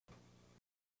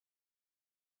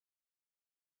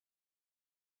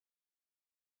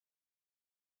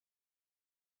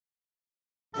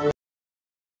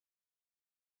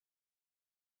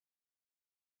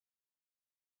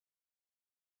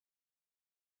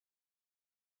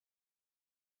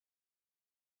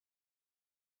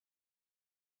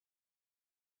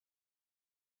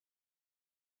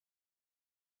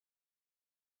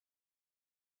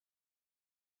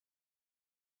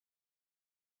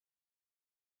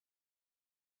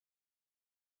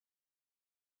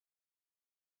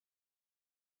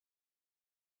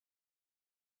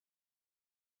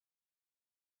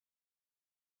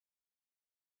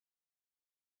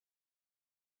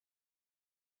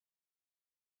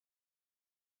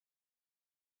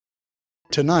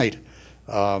Tonight,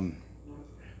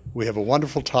 we have a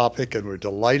wonderful topic, and we're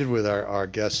delighted with our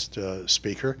guest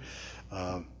speaker.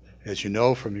 As you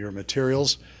know from your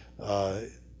materials, the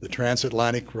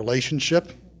transatlantic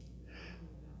relationship,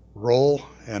 role,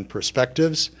 and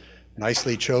perspectives,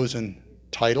 nicely chosen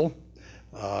title,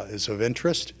 is of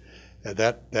interest.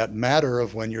 That matter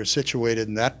of when you're situated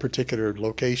in that particular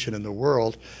location in the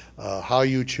world, how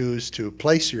you choose to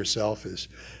place yourself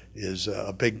is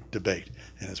a big debate.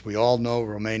 And as we all know,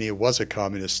 Romania was a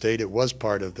communist state. It was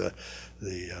part of the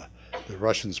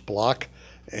Russians' bloc,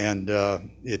 and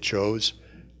it chose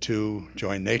to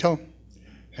join NATO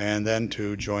and then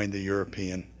to join the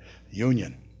European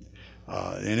Union.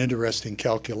 An interesting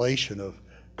calculation of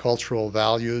cultural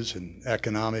values and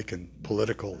economic and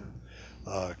political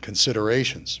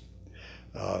considerations.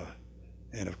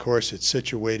 And of course, it's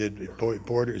situated, it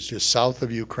borders just south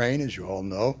of Ukraine, as you all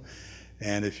know.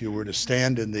 And if you were to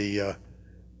stand in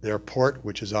their port,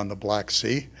 which is on the Black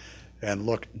Sea, and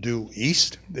look due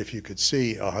east, if you could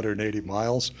see 180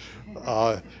 miles,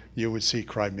 you would see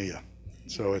Crimea.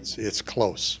 So it's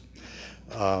close.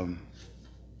 So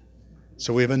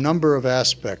we have a number of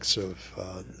aspects of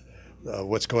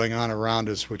what's going on around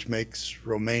us, which makes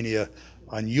Romania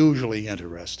unusually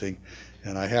interesting.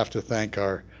 And I have to thank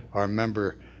our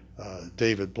member,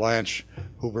 David Blanche,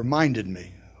 who reminded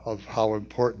me of how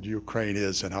important Ukraine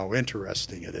is and how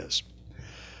interesting it is.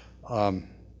 The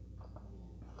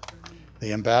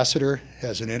ambassador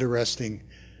has an interesting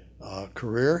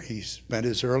career. He spent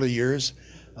his early years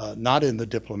not in the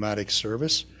diplomatic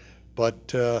service,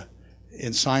 but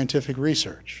in scientific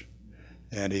research.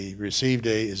 And he received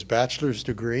his bachelor's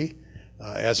degree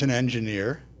as an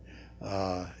engineer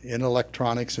in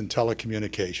electronics and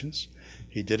telecommunications.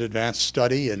 He did advanced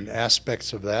study in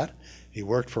aspects of that. He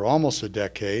worked for almost a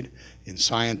decade in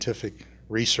scientific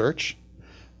research,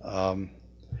 and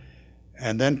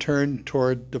then turned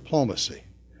toward diplomacy.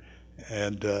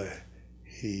 And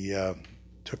he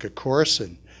took a course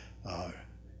in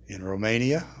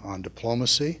Romania on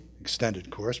diplomacy, extended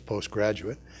course,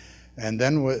 postgraduate, and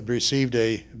then received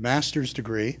a master's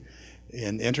degree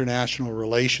in international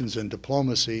relations and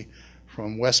diplomacy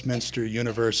from Westminster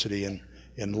University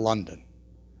in London.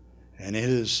 And it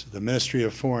is the Ministry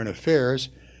of Foreign Affairs,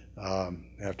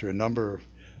 after a number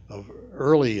of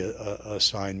early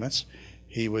assignments.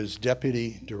 He was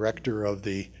Deputy Director of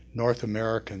the North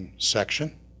American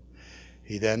section.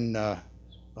 He then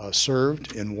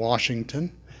served in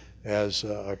Washington as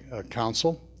a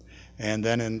consul, and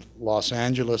then in Los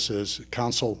Angeles as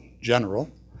Consul General,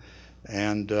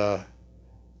 and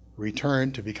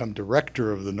returned to become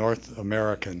Director of the North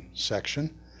American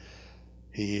section.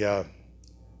 He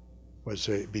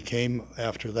became,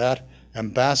 after that,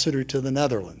 Ambassador to the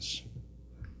Netherlands.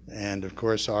 And of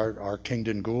course, our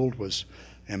Kingdon Gould was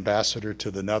Ambassador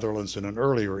to the Netherlands in an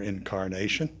earlier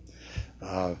incarnation.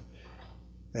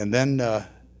 And then,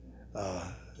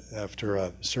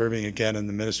 after serving again in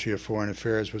the Ministry of Foreign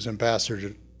Affairs, was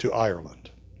Ambassador to Ireland.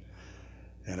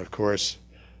 And of course,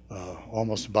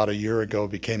 almost about a year ago,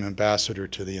 became Ambassador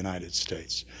to the United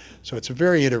States. So it's a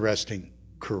very interesting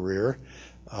career.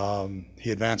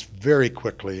 He advanced very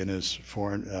quickly in his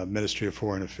Ministry of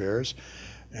Foreign Affairs,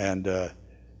 and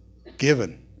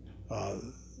given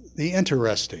the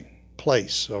interesting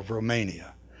place of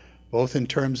Romania, both in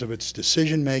terms of its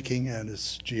decision-making and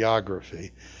its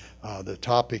geography, the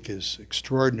topic is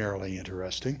extraordinarily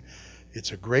interesting.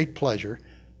 It's a great pleasure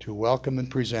to welcome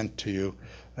and present to you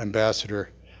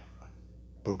Ambassador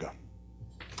Buga.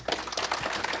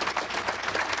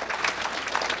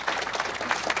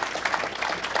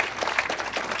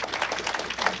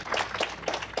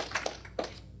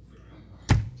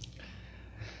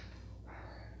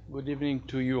 Good evening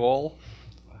to you all.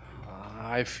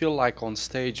 I feel like on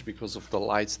stage because of the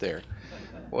lights there,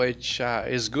 which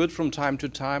is good from time to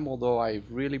time, although I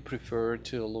really prefer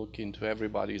to look into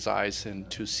everybody's eyes and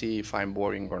to see if I'm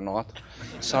boring or not.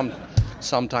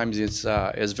 Sometimes it's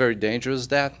very dangerous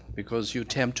that, because you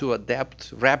tend to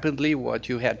adapt rapidly what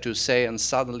you had to say, and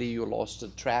suddenly you lost the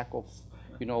track of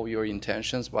your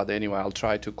intentions. But anyway, I'll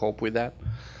try to cope with that.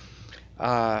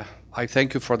 I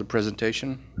thank you for the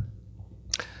presentation.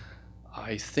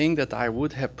 I think that I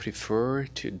would have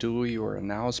preferred to do your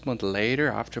announcement later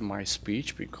after my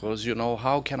speech, because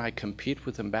how can I compete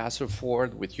with Ambassador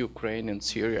Ford, with Ukraine and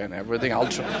Syria and everything? I'll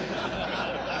try,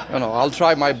 I'll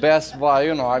try my best, but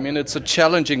I mean, it's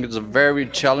a very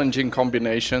challenging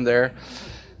combination there.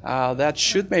 That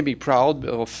should make me proud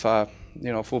of for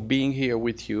being here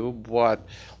with you. But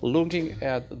looking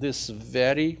at this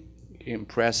very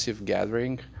impressive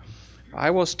gathering, I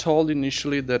was told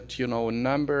initially that a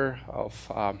number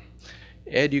of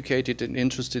educated and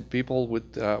interested people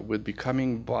would be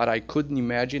coming, but I couldn't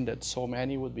imagine that so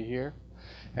many would be here.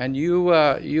 And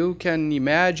you can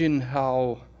imagine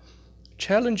how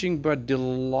challenging but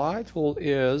delightful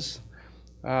is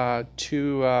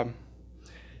to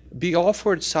be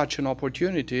offered such an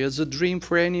opportunity. Is a dream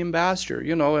for any ambassador.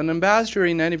 You know, an ambassador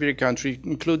in any country,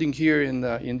 including here in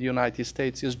the United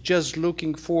States, is just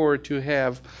looking forward to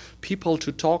have people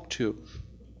to talk to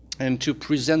and to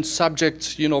present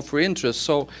subjects, you know, for interest.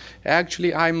 So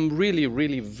actually, I'm really,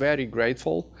 really very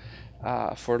grateful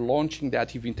for launching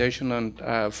that invitation,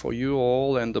 and for you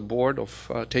all and the board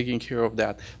of taking care of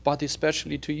that, but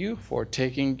especially to you for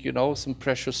taking, you know, some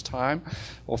precious time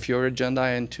of your agenda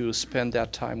and to spend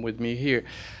that time with me here.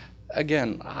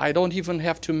 Again, I don't even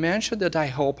have to mention that I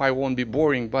hope I won't be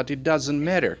boring, but it doesn't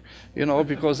matter, you know,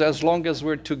 because as long as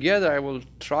we're together, I will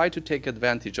try to take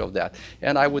advantage of that.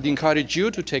 And I would encourage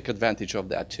you to take advantage of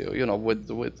that too, you know,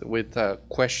 with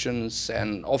questions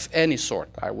and of any sort.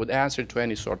 I would answer to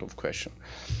any sort of question.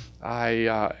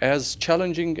 As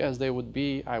challenging as they would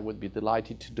be, I would be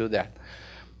delighted to do that.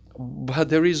 But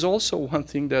there is also one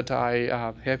thing that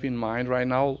I have in mind right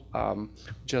now,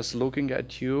 just looking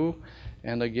at you,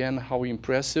 and again, how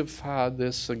impressive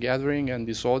this gathering and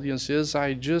this audience is.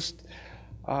 I just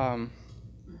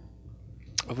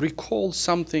recall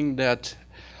something that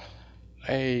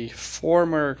a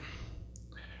former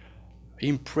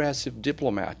impressive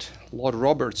diplomat, Lord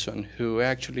Robertson, who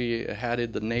actually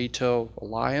headed the NATO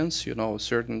alliance, you know, a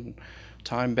certain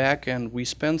time back, and we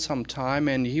spent some time,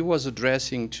 and he was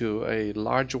addressing to a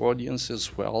large audience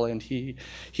as well, and he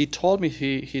told me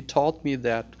he taught me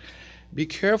that be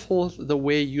careful the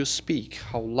way you speak,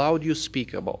 how loud you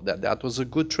speak about that. That was a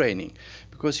good training,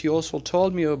 because he also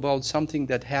told me about something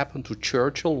that happened to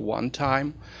Churchill one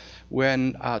time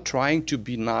when trying to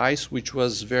be nice, which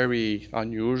was very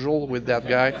unusual with that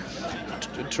guy,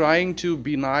 trying to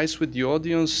be nice with the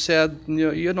audience, said,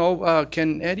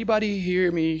 can anybody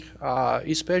hear me,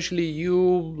 especially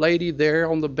you lady there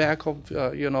on the back of,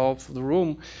 of the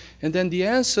room? And then the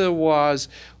answer was,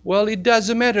 well, it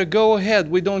doesn't matter, go ahead,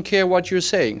 we don't care what you're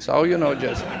saying. So,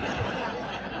 just...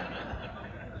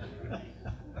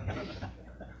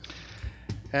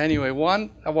 Anyway,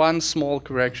 one small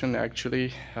correction,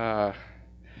 actually. I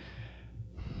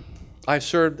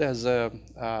served as a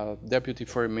deputy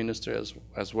foreign minister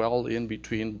as well in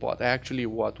between, but actually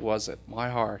what was at my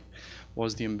heart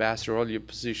was the ambassadorial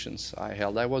positions I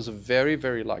held. I was a very,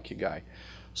 very lucky guy,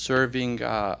 serving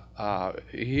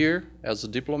here as a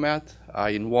diplomat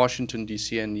in Washington,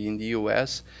 D.C. and in the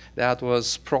U.S. That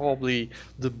was probably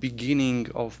the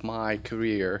beginning of my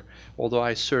career, although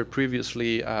I served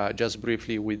previously just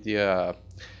briefly with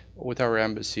our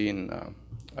embassy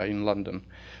in London.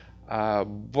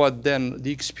 But then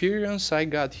the experience I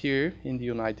got here in the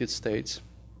United States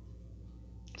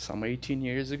some 18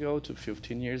 years ago to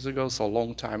 15 years ago, so a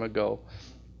long time ago,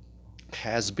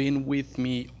 has been with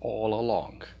me all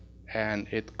along, and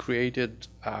it created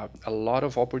a lot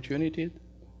of opportunity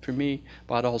for me,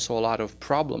 but also a lot of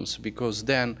problems, because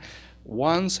then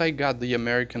once I got the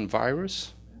American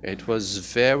virus, it was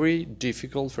very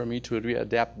difficult for me to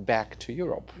readapt back to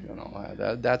Europe.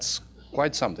 That's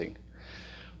quite something.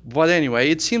 But anyway,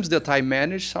 it seems that I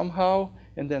managed somehow,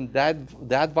 and then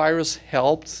that virus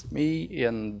helped me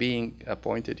in being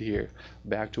appointed here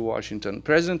back to Washington.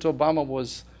 President Obama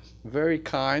was very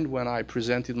kind when I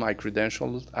presented my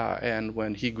credentials, and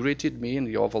when he greeted me in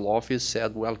the Oval Office,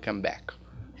 said, "Welcome back."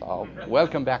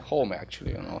 Welcome back home,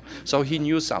 actually. So he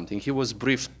knew something. He was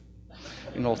briefed,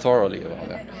 thoroughly about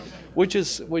that, which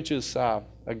is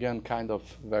again kind of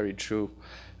very true,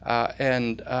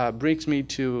 and brings me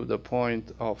to the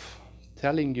point of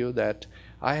telling you that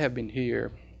I have been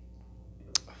here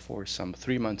for some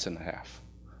 3 months and a half.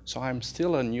 So I'm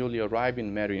still a newly arrived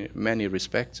in many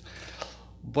respects.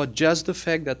 But just the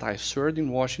fact that I served in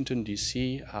Washington,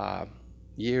 D.C.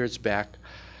 Years back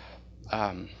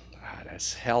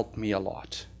has helped me a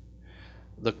lot.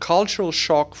 The cultural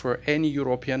shock for any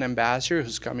European ambassador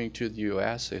who's coming to the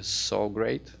U.S. is so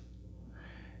great.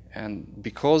 And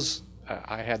because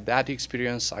I had that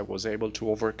experience, I was able to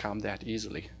overcome that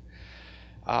easily.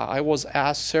 I was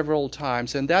asked several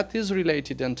times, and that is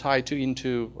related and tied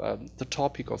into the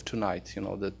topic of tonight,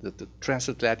 the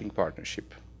transatlantic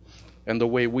partnership. And the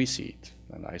way we see it.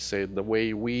 And I say the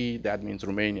way we, that means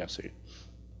Romania, see it.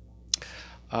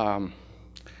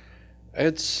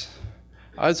 It's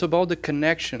about the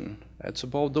connection. It's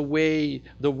about the way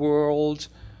the world,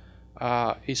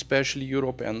 especially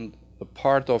Europe and the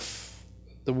part of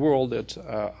the world that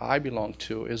I belong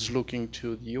to, is looking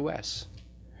to the US.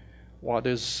 What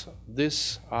is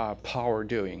this power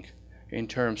doing? in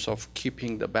terms of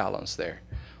keeping the balance there?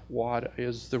 What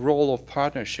is the role of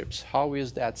partnerships? How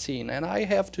is that seen? And I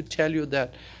have to tell you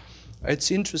that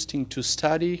it's interesting to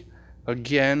study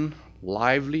again,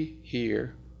 lively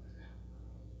here,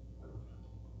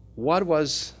 what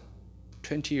was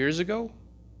 20 years ago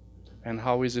and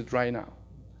how is it right now?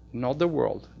 Not the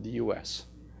world, the US.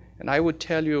 And I would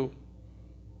tell you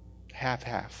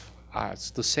half-half.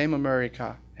 It's the same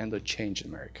America and the changed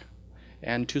America.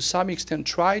 And to some extent,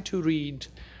 try to read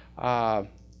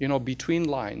between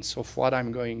lines of what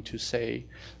I'm going to say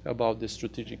about the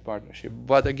strategic partnership.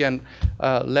 But again,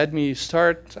 let me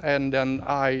start, and then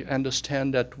I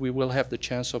understand that we will have the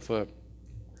chance of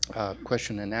a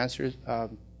question and answer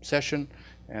session,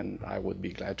 and I would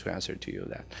be glad to answer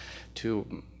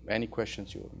to any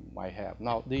questions you might have.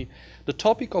 Now, the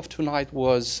topic of tonight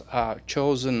was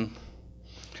chosen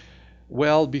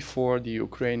well before the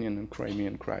Ukrainian and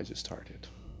Crimean crisis started.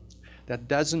 That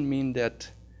doesn't mean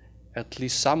that at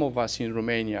least some of us in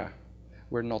Romania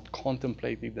were not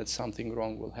contemplating that something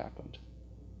wrong will happen.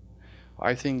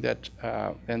 I think that,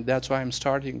 and that's why I'm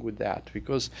starting with that,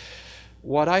 because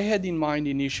what I had in mind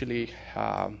initially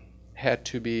had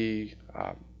to be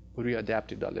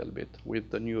readapted a little bit with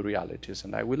the new realities,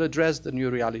 and I will address the new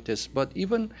realities, but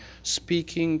even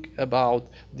speaking about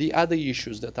the other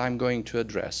issues that I'm going to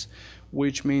address,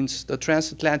 which means the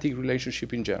transatlantic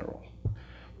relationship in general,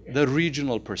 the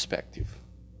regional perspective,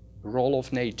 role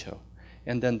of NATO,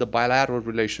 and then the bilateral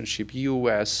relationship,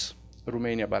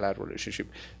 US-Romania bilateral relationship.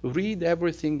 Read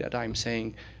everything that I'm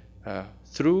saying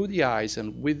through the eyes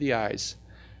and with the eyes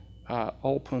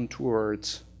open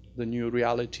towards the new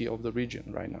reality of the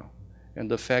region right now.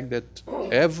 And the fact that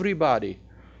everybody,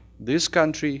 this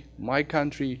country, my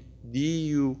country, the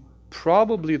EU,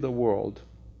 probably the world,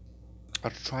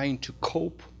 are trying to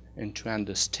cope and to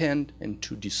understand and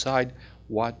to decide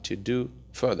what to do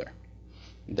further.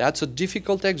 That's a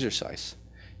difficult exercise,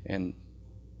 and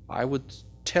I would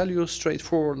tell you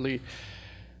straightforwardly,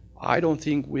 I don't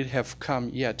think we have come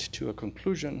yet to a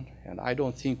conclusion, and I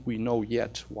don't think we know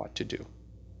yet what to do.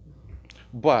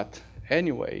 But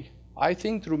anyway, I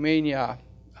think Romania,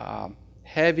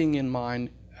 having in mind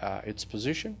its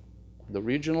position, the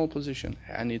regional position,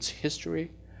 and its history,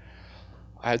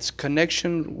 its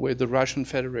connection with the Russian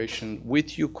Federation,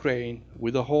 with Ukraine,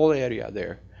 with the whole area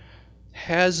there,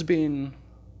 has been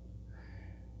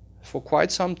for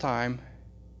quite some time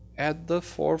at the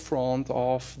forefront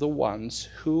of the ones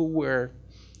who were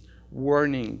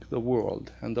warning the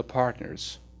world and the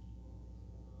partners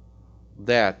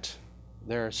that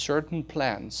there are certain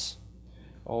plans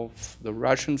of the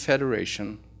Russian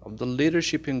Federation, of the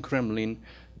leadership in Kremlin,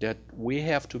 that we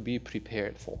have to be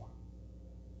prepared for.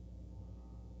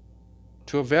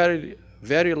 To a very,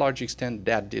 very large extent,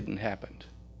 that didn't happen.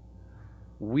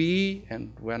 We,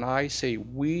 and when I say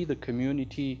we, the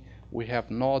community, we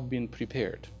have not been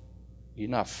prepared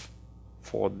enough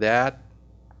for that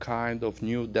kind of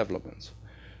new developments.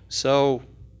 So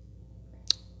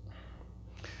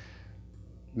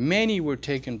many were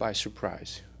taken by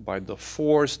surprise by the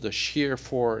force, the sheer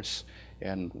force,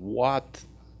 and what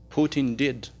Putin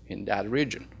did in that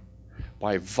region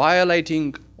by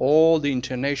violating all the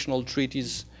international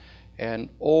treaties and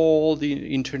all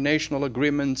the international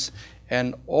agreements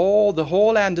and the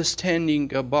whole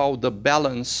understanding about the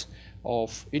balance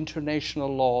of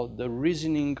international law, the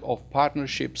reasoning of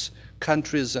partnerships,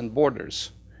 countries, and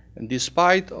borders. And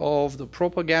despite of the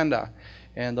propaganda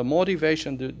and the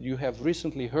motivation that you have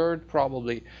recently heard,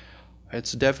 probably,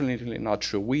 it's definitely not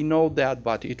true. We know that,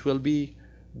 but it will be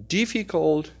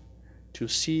difficult to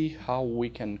see how we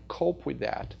can cope with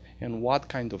that and what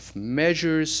kind of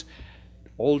measures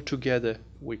altogether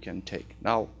we can take.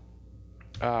 Now,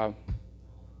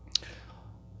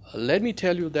 let me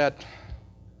tell you that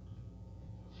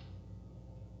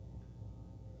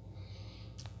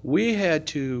we had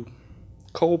to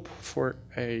cope for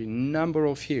a number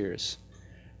of years,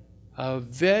 a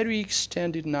very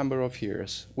extended number of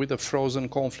years, with a frozen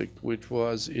conflict, which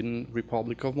was in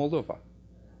Republic of Moldova,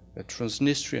 a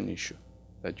Transnistrian issue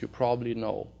that you probably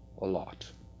know a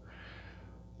lot.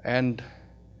 And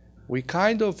we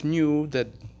kind of knew that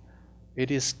it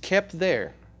is kept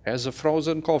there as a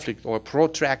frozen conflict or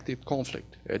protracted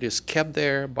conflict. It is kept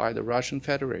there by the Russian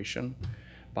Federation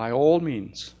by all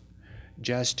means,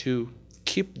 just to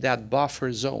keep that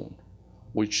buffer zone,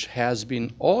 which has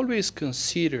been always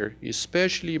considered,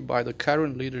 especially by the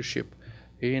current leadership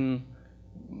in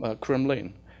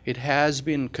Kremlin. It has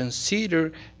been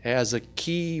considered as a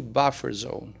key buffer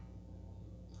zone.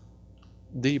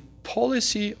 The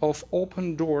policy of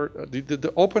open door,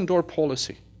 the open door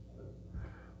policy,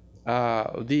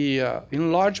 the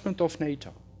enlargement of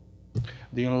NATO,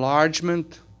 the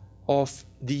enlargement of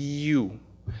the EU,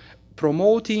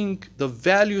 promoting the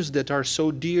values that are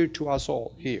so dear to us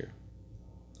all here,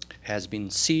 has been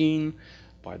seen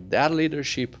by that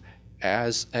leadership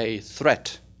as a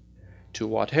threat to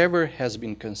whatever has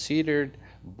been considered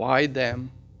by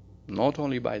them, not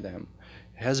only by them,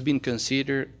 has been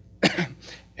considered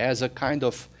as a kind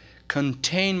of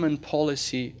containment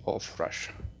policy of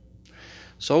Russia.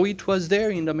 So it was there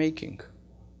in the making.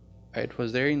 It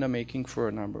was there in the making for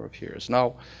a number of years.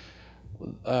 Now,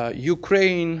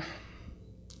 Ukraine,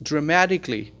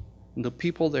 dramatically, the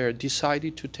people there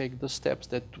decided to take the steps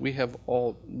that we have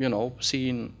all,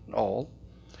 seen all,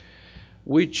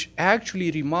 which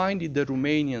actually reminded the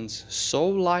Romanians so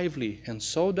lively and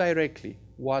so directly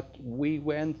what we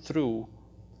went through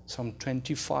some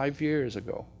 25 years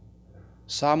ago.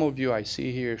 Some of you, I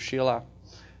see here, Sheila,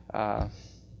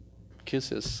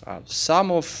 kisses.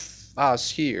 Some of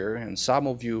us here and some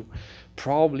of you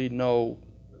probably know,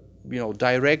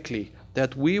 directly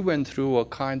that we went through a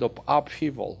kind of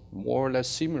upheaval, more or less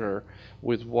similar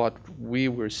with what we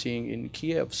were seeing in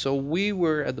Kiev. So we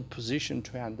were at the position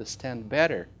to understand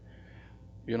better,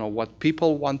 what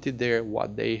people wanted there,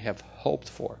 what they have hoped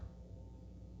for.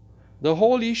 The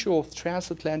whole issue of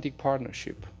transatlantic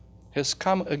partnership has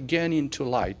come again into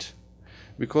light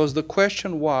because the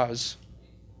question was,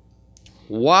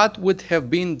 what would have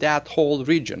been that whole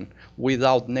region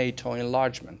without NATO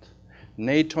enlargement?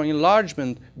 NATO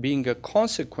enlargement being a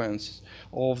consequence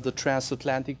of the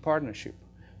transatlantic partnership,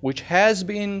 which has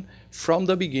been from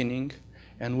the beginning,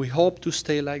 and we hope to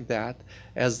stay like that,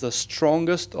 as the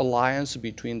strongest alliance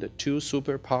between the two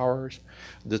superpowers,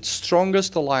 the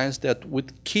strongest alliance that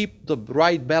would keep the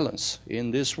right balance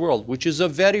in this world, which is a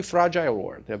very fragile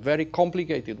world, a very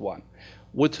complicated one,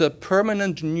 with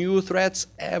permanent new threats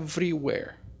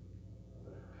everywhere.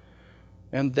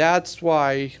 And that's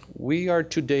why we are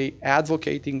today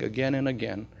advocating again and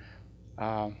again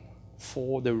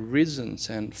for the reasons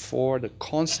and for the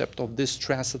concept of this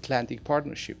transatlantic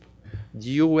partnership, the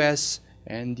US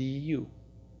and the EU,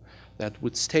 that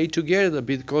would stay together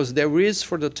because there is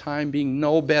for the time being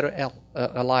no better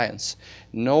alliance,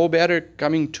 no better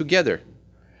coming together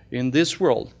in this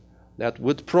world that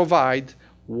would provide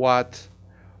what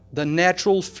the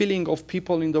natural feeling of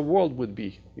people in the world would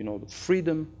be, the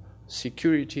freedom,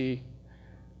 security,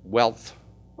 wealth,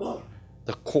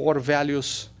 the core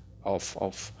values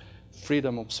of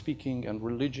freedom of speaking and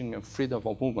religion and freedom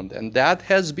of movement. And that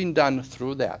has been done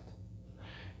through that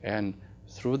and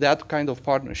through that kind of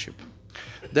partnership.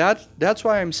 That's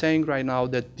why I'm saying right now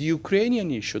that the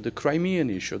Ukrainian issue, the Crimean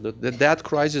issue, that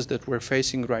crisis that we're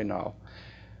facing right now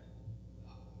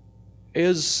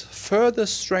is further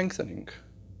strengthening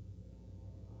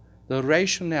the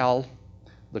rationale,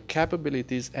 the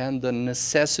capabilities, and the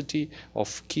necessity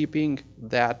of keeping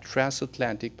that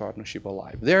transatlantic partnership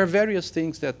alive. There are various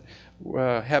things that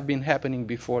have been happening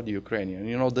before the Ukrainian.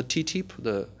 The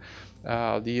TTIP,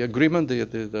 the agreement,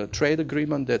 the trade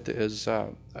agreement that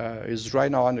is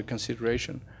right now under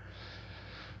consideration.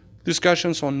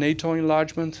 Discussions on NATO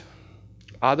enlargement,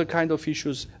 other kind of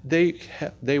issues,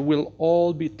 they will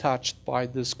all be touched by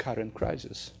this current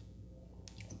crisis.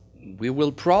 We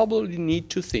will probably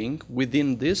need to think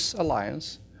within this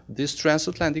alliance, this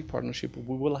transatlantic partnership,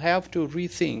 we will have to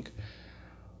rethink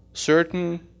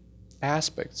certain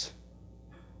aspects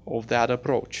of that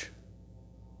approach.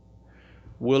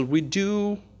 Will we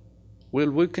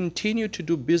continue to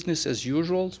do business as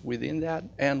usual within that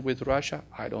and with Russia?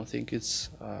 I don't think it's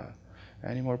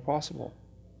any more possible.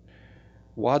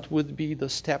 What would be the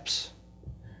steps,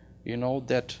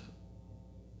 that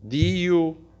the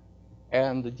EU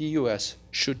and the US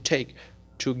should take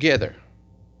together?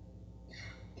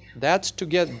 That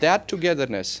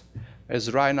togetherness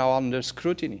is right now under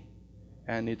scrutiny,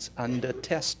 and it's under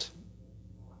test.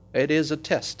 It is a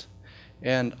test.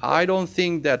 And I don't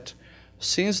think that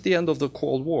since the end of the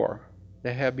Cold War,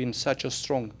 there have been such a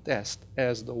strong test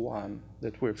as the one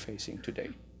that we're facing today.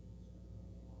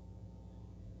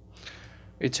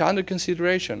 It's under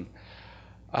consideration.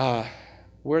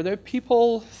 Were there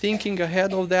people thinking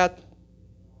ahead of that?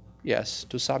 Yes,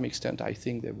 to some extent, I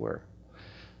think there were.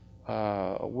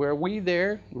 Were we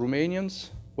there, Romanians?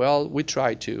 Well, we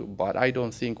tried to, but I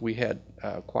don't think we had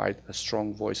quite a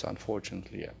strong voice,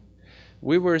 unfortunately.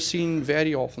 We were seen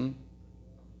very often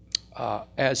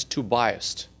as too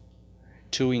biased,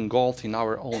 too engulfed in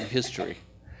our own history.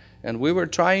 And we were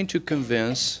trying to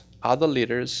convince other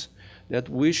leaders that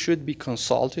we should be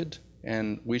consulted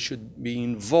and we should be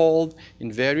involved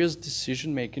in various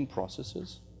decision-making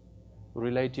processes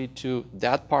related to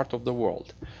that part of the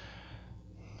world.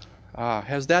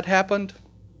 Has that happened?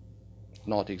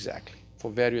 Not exactly. For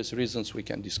various reasons, we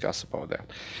can discuss about that.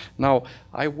 Now,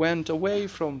 I went away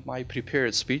from my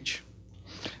prepared speech,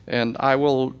 and I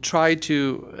will try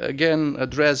to, again,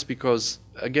 address, because,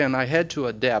 again, I had to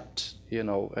adapt,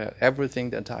 everything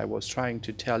that I was trying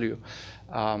to tell you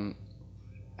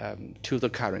to the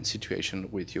current situation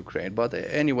with Ukraine. But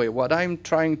anyway, what I'm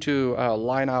trying to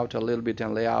line out a little bit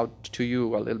and lay out to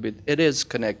you a little bit, it is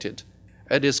connected.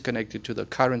 It is connected to the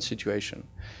current situation,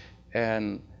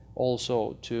 and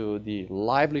also to the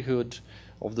livelihood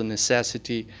of the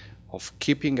necessity of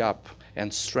keeping up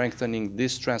and strengthening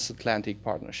this transatlantic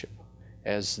partnership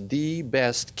as the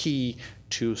best key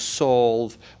to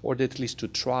solve, or at least to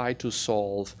try to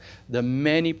solve, the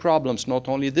many problems, not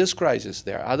only this crisis,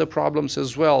 there are other problems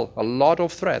as well, a lot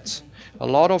of threats, a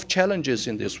lot of challenges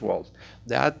in this world.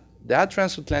 That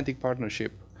transatlantic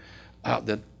partnership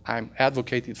that I'm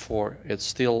advocating for, it's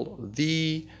still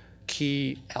the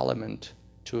key element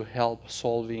to help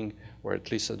solving, or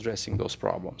at least addressing, those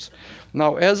problems.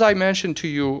 Now, as I mentioned to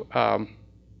you,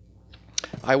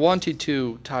 I wanted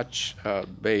to touch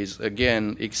base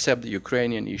again, except the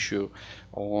Ukrainian issue,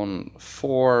 on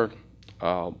 4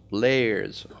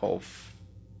 layers of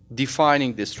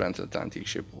defining this transatlantic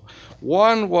ship.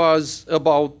 One was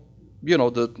about,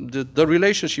 the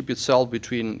relationship itself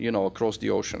between, across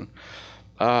the ocean,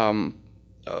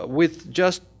 with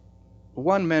just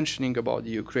one mentioning about the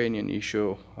Ukrainian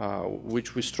issue,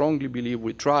 which we strongly believe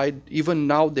we tried, even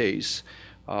nowadays.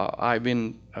 I've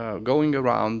been going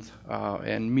around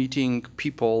and meeting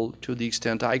people to the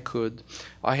extent I could.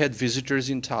 I had visitors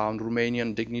in town,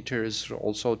 Romanian dignitaries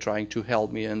also trying to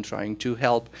help me and trying to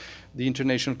help the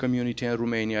international community in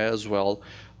Romania as well.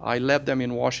 I left them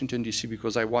in Washington, D.C.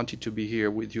 because I wanted to be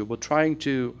here with you, but trying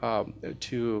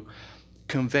to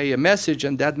convey a message,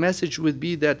 and that message would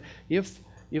be that if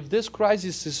this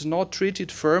crisis is not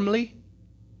treated firmly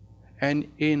and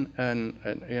in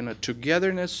a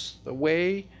togetherness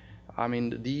way, I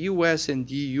mean, the U.S. and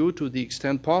the EU, to the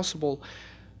extent possible,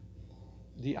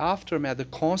 the aftermath, the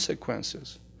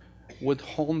consequences would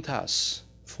haunt us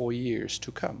for years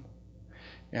to come,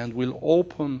 and will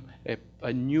open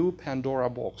a new Pandora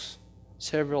box.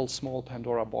 Several small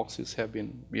Pandora boxes have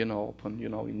been, opened,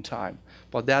 in time,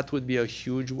 but that would be a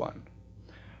huge one.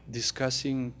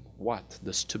 Discussing what?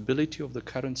 The stability of the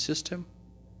current system?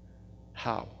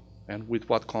 How? And with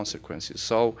what consequences?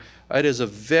 So it is a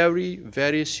very,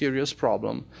 very serious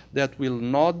problem that will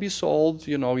not be solved,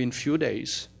 in few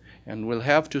days, and we'll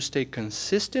have to stay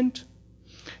consistent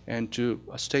and to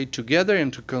stay together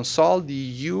and to consult the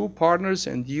EU partners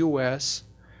and the US,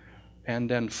 and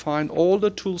then find all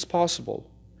the tools possible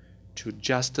to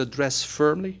just address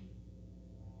firmly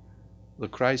the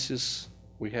crisis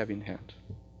we have in hand.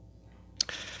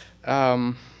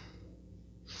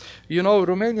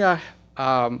 Romania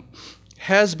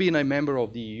has been a member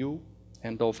of the EU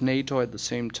and of NATO at the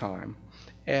same time,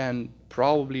 and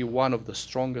probably one of the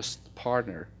strongest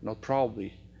partner, not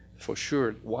probably, for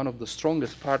sure, one of the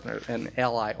strongest partner and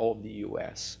ally of the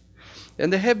US.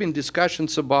 And there have been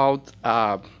discussions about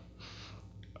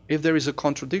if there is a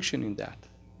contradiction in that.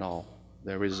 No,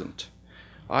 there isn't.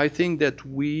 I think that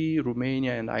we,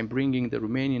 Romania, and I'm bringing the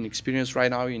Romanian experience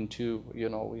right now into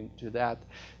that,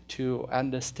 to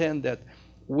understand that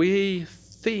we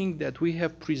think that we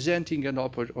have presented an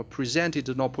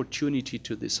opportunity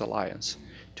to this alliance,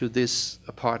 to this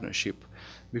partnership,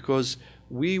 because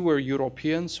we were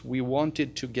Europeans. We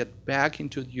wanted to get back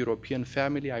into the European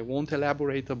family. I won't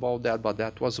elaborate about that, but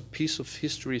that was a piece of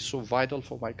history so vital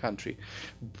for my country.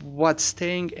 But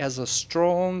staying as a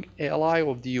strong ally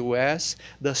of the US,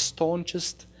 the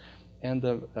staunchest and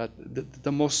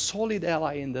the most solid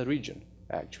ally in the region,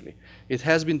 actually. It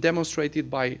has been demonstrated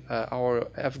by our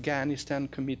Afghanistan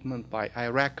commitment, by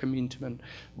Iraq commitment,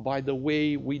 by the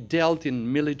way we dealt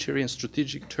in military and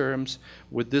strategic terms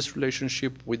with this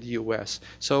relationship with the US.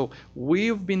 So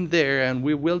we've been there and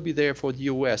we will be there for the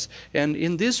US. And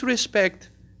in this respect,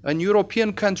 an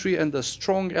European country and the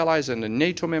strong allies and a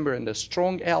NATO member and a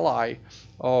strong ally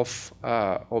of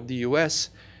the US,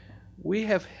 we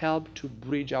have helped to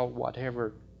bridge out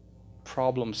whatever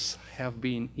problems have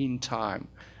been in time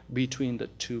between the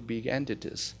two big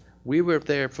entities. We were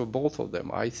there for both of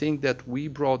them. I think that we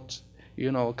brought,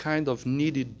 kind of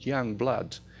needed young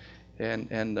blood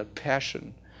and a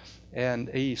passion and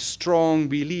a strong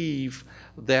belief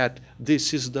that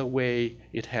this is the way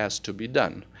it has to be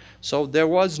done. So there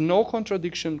was no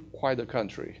contradiction, quite the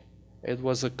contrary. It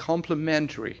was a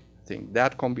complementary thing,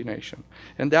 that combination.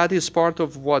 And that is part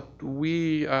of what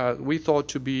we thought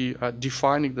to be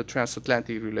defining the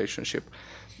transatlantic relationship.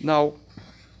 Now,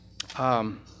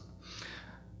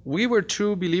 we were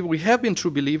true believers, we have been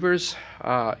true believers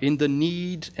in the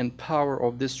need and power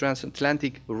of this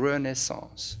transatlantic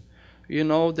renaissance. You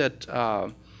know that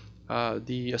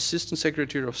the Assistant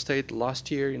Secretary of State last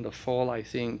year in the fall, I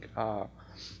think,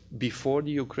 before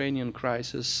the Ukrainian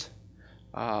crisis,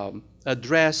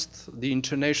 addressed the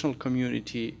international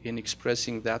community in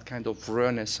expressing that kind of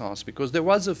renaissance, because there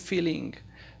was a feeling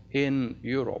in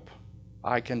Europe,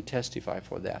 I can testify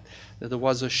for that, that there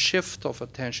was a shift of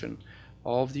attention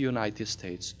of the United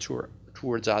States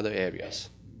towards other areas.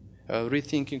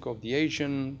 Rethinking of the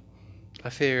Asian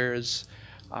affairs,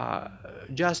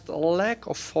 just a lack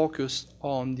of focus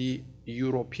on the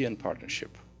European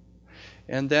partnership.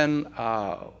 And then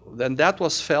that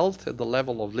was felt at the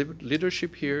level of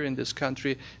leadership here in this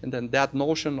country, and then that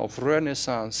notion of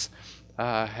renaissance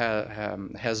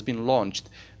has been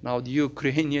launched. Now the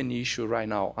Ukrainian issue right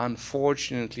now,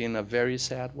 unfortunately, in a very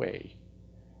sad way,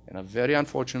 in a very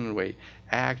unfortunate way,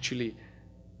 actually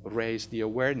raised the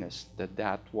awareness that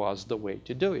that was the way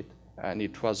to do it. And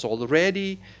it was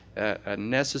already a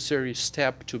necessary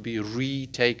step to be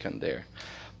retaken there.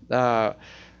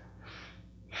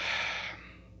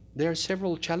 There are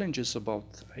several challenges about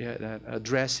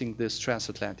addressing this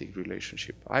transatlantic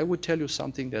relationship. I would tell you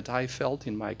something that I felt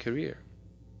in my career.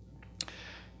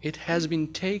 It has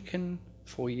been taken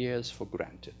for years for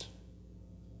granted.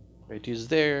 It is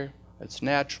there, it's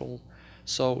natural,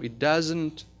 so it does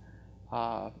not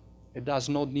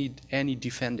need any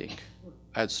defending.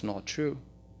 That's not true.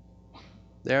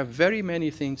 There are very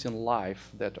many things in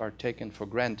life that are taken for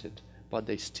granted, but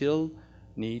they still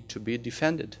need to be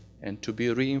defended and to be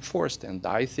reinforced. And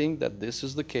I think that this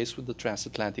is the case with the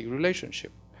transatlantic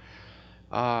relationship.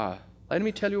 Let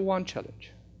me tell you one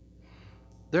challenge.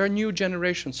 There are new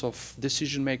generations of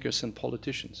decision makers and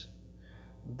politicians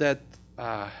that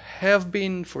have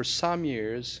been for some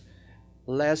years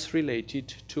less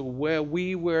related to where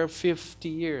we were 50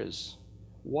 years.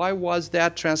 Why was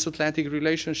that transatlantic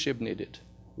relationship needed?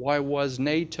 Why was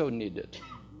NATO needed?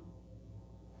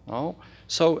 No?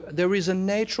 So there is a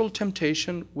natural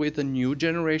temptation with a new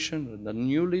generation, the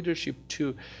new leadership,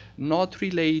 to not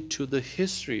relate to the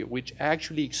history, which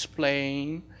actually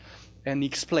explains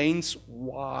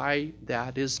why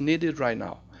that is needed right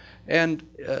now. And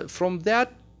from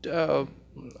that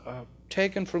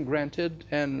taken for granted,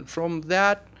 and from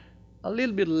that a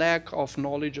little bit lack of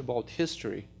knowledge about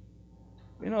history,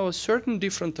 a certain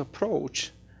different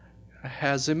approach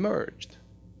has emerged.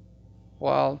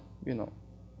 Well,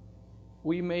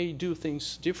 we may do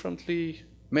things differently.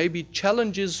 Maybe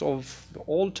challenges of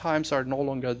all times are no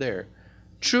longer there.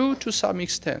 True to some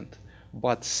extent,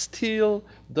 but still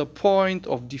the point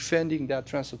of defending that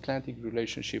transatlantic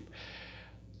relationship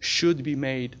should be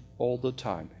made all the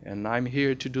time. And I'm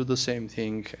here to do the same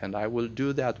thing, and I will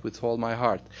do that with all my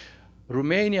heart.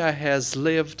 Romania has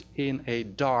lived in a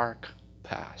dark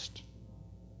past.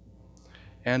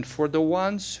 And for the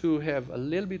ones who have a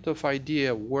little bit of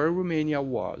idea where Romania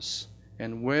was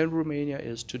and where Romania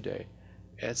is today,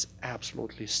 it's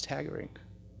absolutely staggering.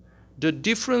 The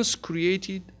difference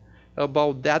created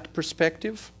about that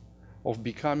perspective of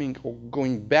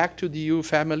going back to the EU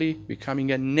family,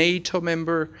 becoming a NATO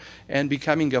member, and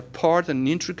becoming an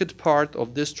intricate part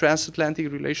of this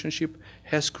transatlantic relationship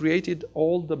has created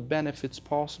all the benefits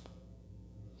possible.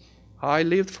 I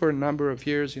lived for a number of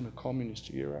years in a communist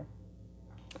era.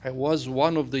 I was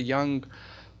one of the young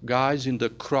guys in the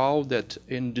crowd that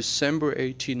in December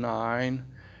 '89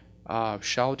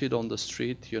 shouted on the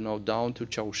street, down to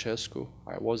Ceausescu.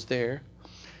 I was there.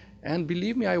 And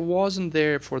believe me, I wasn't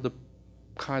there for the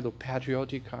kind of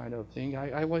patriotic kind of thing.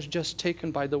 I was just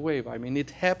taken by the wave. I mean, it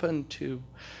happened to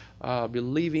be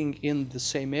living in the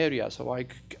same area, so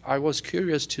I was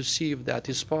curious to see if that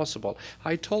is possible.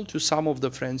 I told to some of the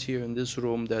friends here in this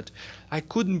room that I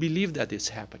couldn't believe that it's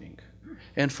happening.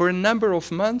 And for a number of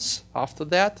months after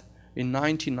that, in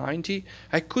 1990,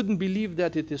 I couldn't believe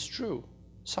that it is true.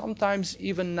 Sometimes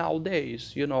even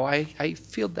nowadays, I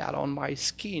feel that on my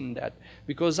skin, that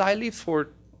because I lived for,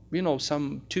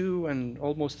 some 2 and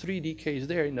almost 3 decades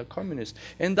there in the communist,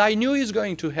 and I knew it's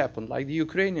going to happen, like the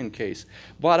Ukrainian case.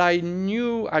 But I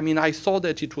thought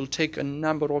that it will take a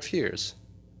number of years.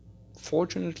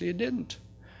 Fortunately, it didn't.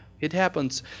 It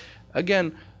happens.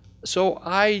 Again, so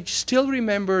I still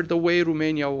remember the way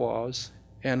Romania was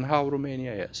and how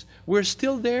Romania is. We're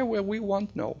still there where we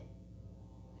want now.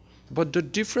 But the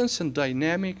difference in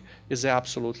dynamic is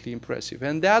absolutely impressive.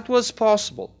 And that was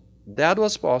possible. That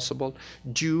was possible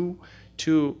due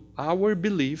to our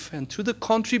belief and to the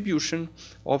contribution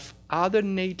of other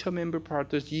NATO member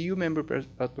partners, EU member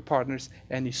partners,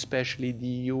 and especially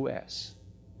the US.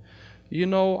 You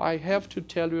know, I have to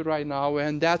tell you right now,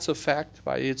 and that's a fact,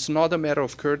 but it's not a matter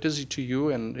of courtesy to you,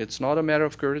 and it's not a matter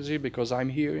of courtesy because I'm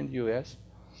here in the US.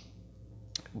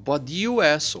 But the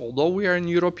US, although we are a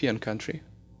European country,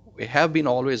 we have been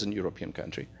always a European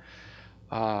country,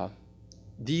 the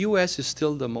US is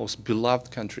still the most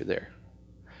beloved country there.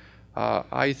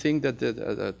 I think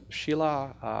that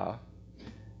Sheila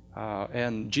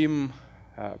and Jim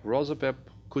Rosapep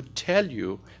could tell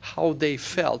you how they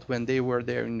felt when they were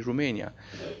there in Romania.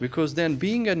 Because then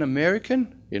being an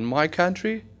American in my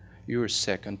country, you're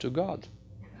second to God.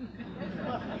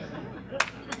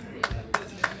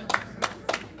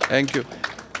 Thank you.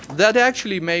 That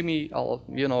actually made me,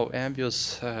 you know,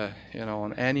 envious, you know,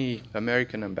 on any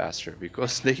American ambassador,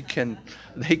 because they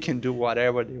can do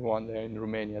whatever they want there in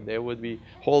Romania. They would be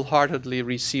wholeheartedly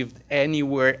received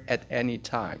anywhere at any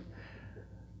time,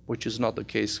 which is not the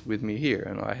case with me here,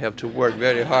 and I have to work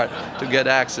very hard to get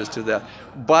access to that.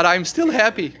 But I'm still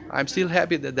happy. I'm still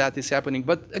happy that that is happening.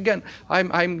 But again,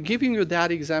 I'm giving you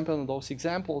that example and those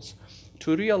examples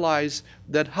to realize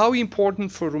that how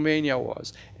important for Romania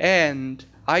was, and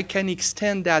I can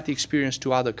extend that experience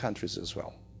to other countries as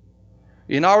well.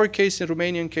 In our case, in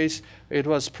Romanian case, it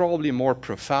was probably more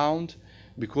profound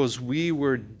because we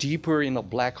were deeper in a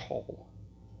black hole.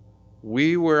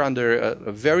 We were under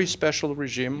a very special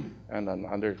regime and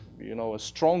under, you know, a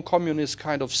strong communist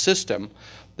kind of system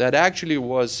that actually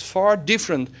was far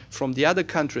different from the other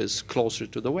countries closer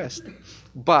to the West.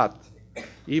 But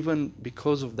even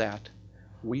because of that,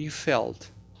 we felt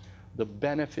the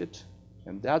benefit,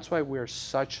 and that's why we're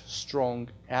such strong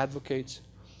advocates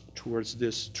towards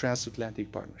this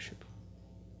transatlantic partnership.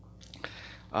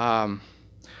 The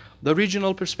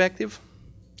regional perspective,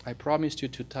 I promised you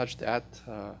to touch that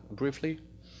briefly.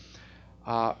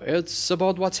 It's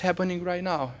about what's happening right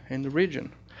now in the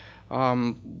region.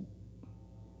 You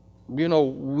know,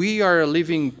 we are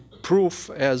living proof,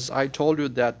 as I told you,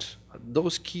 that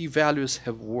those key values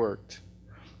have worked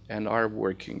and are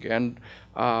working. And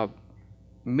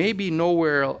maybe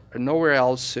nowhere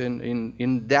else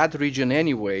in that region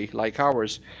anyway, like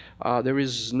ours, there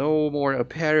is no more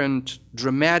apparent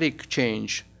dramatic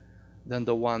change than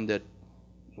the one that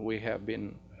we have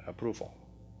been approved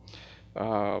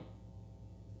of.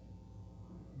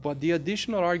 But the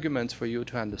additional argument for you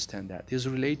to understand that is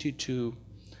related to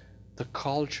the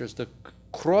cultures, the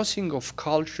crossing of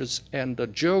cultures and the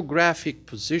geographic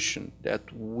position that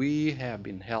we have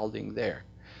been holding there.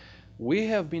 We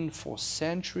have been for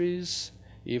centuries,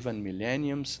 even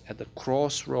millenniums, at the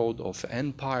crossroad of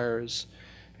empires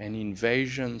and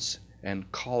invasions and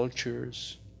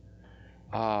cultures.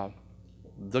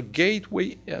 The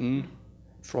gateway in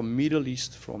from Middle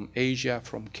East, from Asia,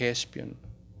 from Caspian,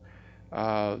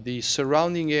 the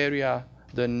surrounding area,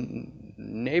 the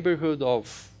neighborhood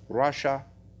of Russia,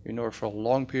 you know, for a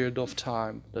long period of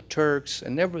time, the Turks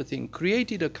and everything,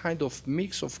 created a kind of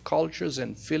mix of cultures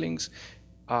and feelings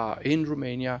in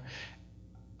Romania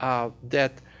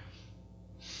that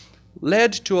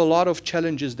led to a lot of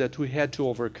challenges that we had to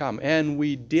overcome, and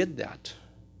we did that.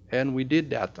 And we did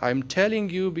that. I'm telling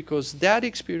you because that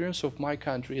experience of my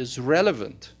country is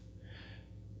relevant,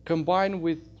 combined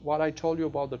with what I told you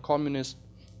about the communists,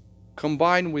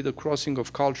 combined with the crossing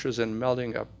of cultures and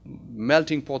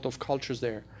melting pot of cultures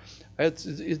there. It's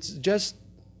just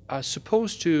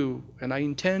supposed to, and I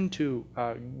intend to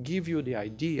give you the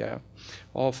idea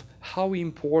of how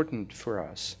important for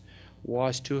us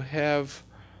was to have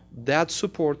that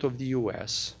support of the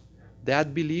US,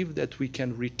 that belief that we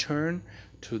can return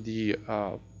to the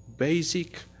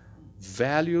basic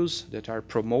values that are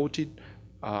promoted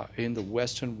in the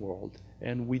Western world.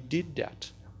 And we did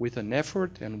that with an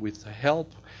effort and with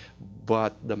help,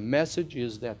 but the message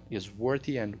is that is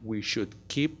worthy and we should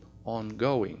keep on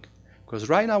going. Because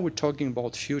right now we're talking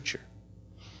about future.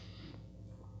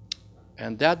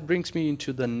 And that brings me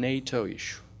into the NATO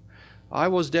issue. I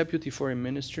was Deputy Foreign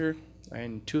Minister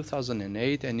in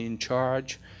 2008 and in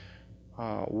charge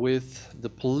with the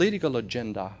political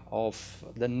agenda of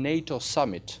the NATO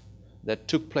summit that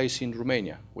took place in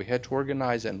Romania. We had to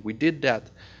organize, and we did that,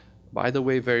 by the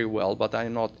way, very well, but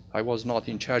I was not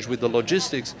in charge with the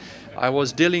logistics. I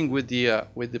was dealing with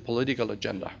the political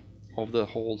agenda of the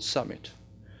whole summit.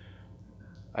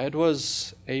 It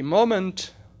was a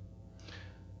moment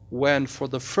when, for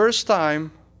the first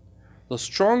time, the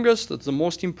strongest, the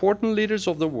most important leaders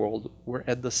of the world were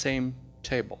at the same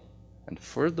table. And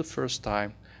for the first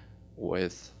time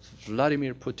with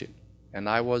Vladimir Putin. And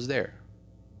I was there.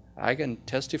 I can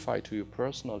testify to you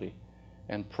personally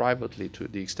and privately to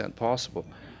the extent possible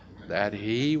that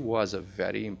he was a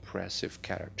very impressive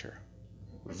character.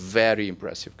 Very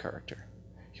impressive character.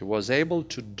 He He was able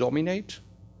to dominate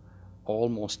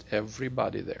almost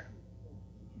everybody there.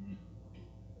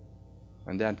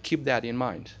 And then keep that in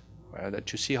mind,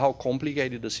 that you see how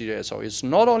complicated the situation is. So it's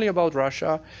not only about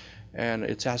Russia and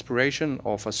its aspiration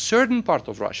of a certain part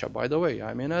of Russia, by the way.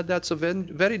 I mean, that's a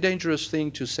very dangerous thing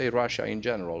to say Russia in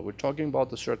general. We're talking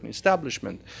about a certain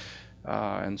establishment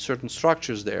and certain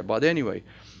structures there. But anyway,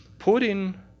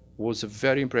 Putin was a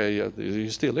very impressive, he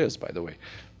still is, by the way,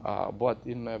 but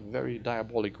in a very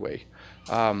diabolic way.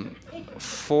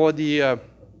 For the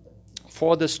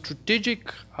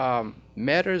strategic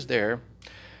matters there,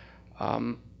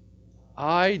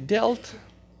 I dealt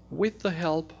with the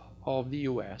help of the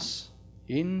US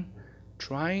in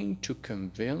trying to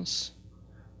convince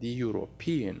the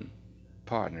European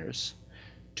partners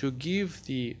to give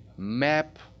the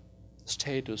map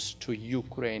status to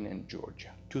Ukraine and Georgia.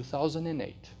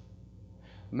 2008.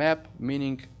 MAP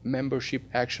meaning Membership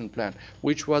Action Plan,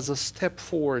 which was a step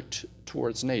forward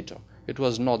towards NATO. It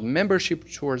was not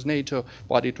membership towards NATO,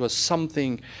 but it was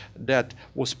something that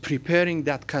was preparing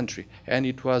that country. And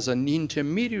it was an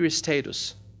intermediary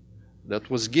status that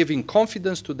was giving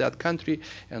confidence to that country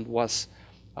and was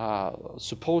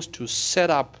supposed to set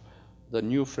up the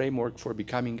new framework for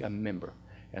becoming a member.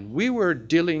 And we were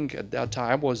dealing, at that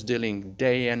time, I was dealing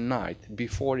day and night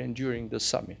before and during the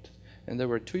summit. And there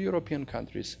were 2 European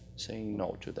countries saying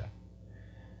no to that.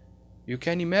 You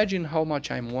can imagine how much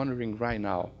I'm wondering right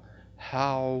now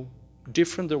how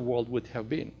different the world would have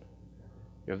been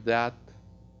if that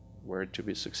were to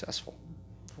be successful.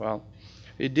 Well,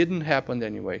 it didn't happen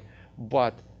anyway,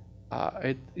 but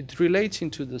it relates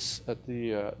into this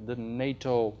the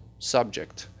NATO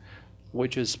subject,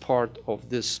 which is part of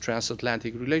this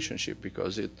transatlantic relationship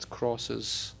because it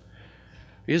crosses.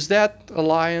 Is that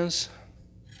alliance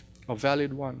a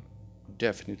valid one?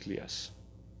 Definitely yes.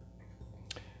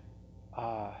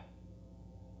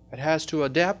 It has to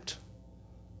adapt?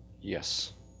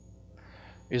 Yes.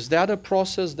 Is that a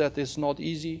process that is not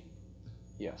easy?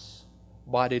 Yes.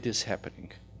 But it is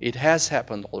happening. It has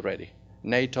happened already.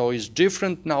 NATO is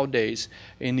different nowadays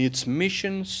in its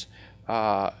missions,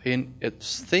 in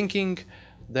its thinking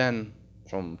than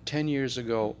from 10 years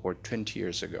ago or 20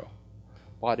 years ago.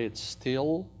 But it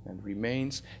still and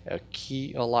remains a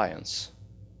key alliance.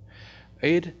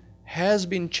 It has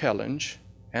been challenged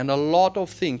and a lot of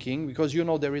thinking, because you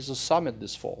know there is a summit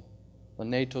this fall, the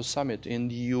NATO summit in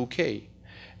the UK,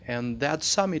 and that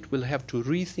summit will have to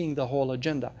rethink the whole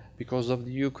agenda because of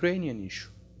the Ukrainian issue,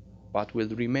 but will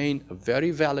remain a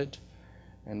very valid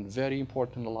and very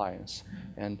important alliance.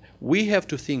 And we have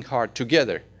to think hard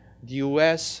together, the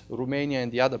US, Romania,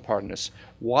 and the other partners.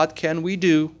 What can we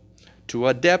do to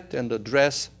adapt and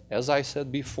address, as I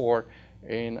said before,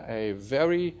 in a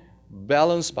very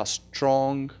balanced but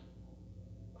strong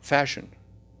fashion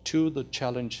to the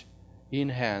challenge in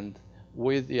hand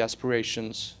with the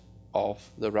aspirations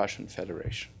of the Russian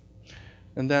Federation.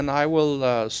 And then I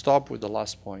will stop with the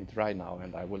last point right now,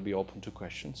 and I will be open to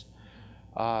questions,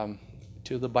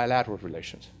 to the bilateral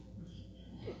relations.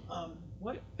 I'm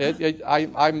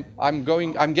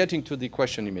getting to the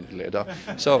question immediately.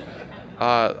 So,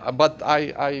 but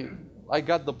I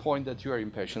got the point that you are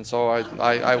impatient, so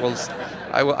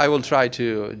I will try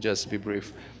to just be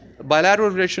brief. Bilateral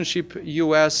relationship,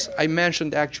 US, I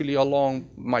mentioned actually along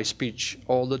my speech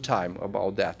all the time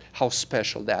about that, how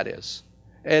special that is.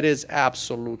 It is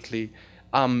absolutely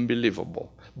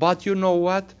unbelievable. But you know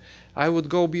what? I would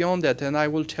go beyond that, and I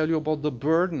will tell you about the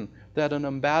burden that an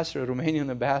ambassador, a Romanian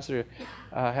ambassador,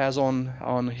 has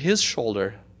on his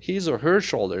shoulder, his or her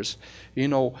shoulders, you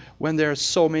know, when there are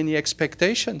so many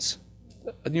expectations,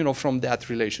 you know, from that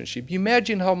relationship.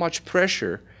 Imagine how much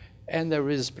pressure, and there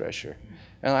is pressure.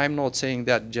 And I'm not saying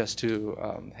that just to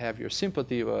have your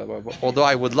sympathy, although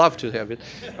I would love to have it.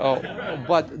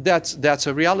 But that's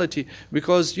a reality,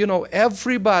 because you know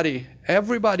everybody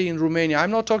in Romania. I'm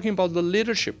not talking about the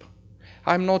leadership.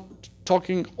 I'm not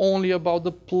talking only about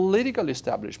the political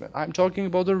establishment. I'm talking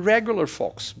about the regular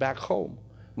folks back home.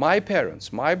 My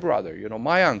parents, my brother, you know,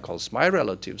 my uncles, my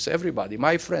relatives, everybody,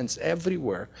 my friends,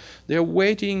 everywhere. They're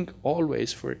waiting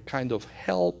always for kind of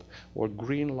help or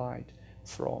green light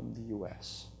from the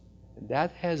US.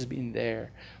 That has been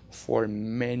there for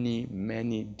many,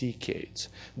 many decades.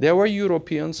 There were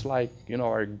Europeans like, you know,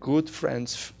 our good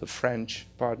friends, the French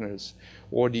partners,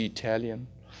 or the Italian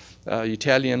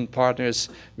partners,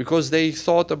 because they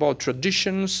thought about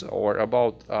traditions or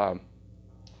about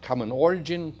common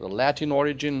origin, the Latin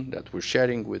origin that we're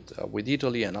sharing with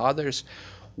Italy and others.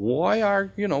 Why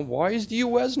is the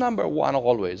US #1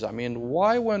 always? I mean,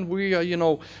 why when we, you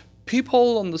know,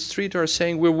 people on the street are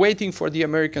saying, we're waiting for the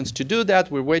Americans to do that,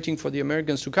 we're waiting for the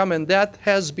Americans to come, and that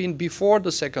has been before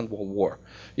the Second World War.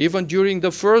 Even during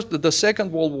the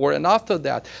Second World War, and after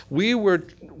that, we were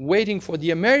waiting for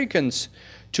the Americans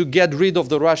to get rid of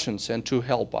the Russians and to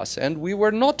help us. And we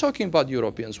were not talking about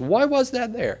Europeans. Why was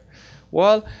that there?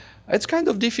 Well, it's kind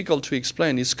of difficult to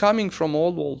explain. It's coming from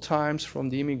old times, from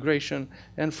the immigration,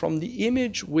 and from the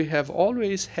image we have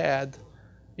always had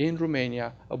in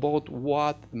Romania about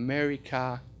what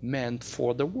America meant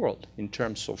for the world in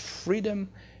terms of freedom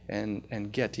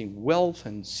and getting wealth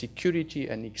and security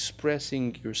and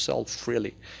expressing yourself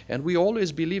freely. And we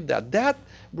always believe that. That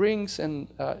brings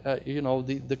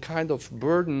the kind of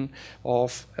burden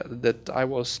of that I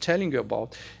was telling you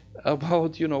about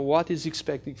what is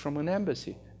expected from an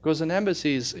embassy. Because an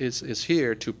embassy is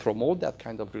here to promote that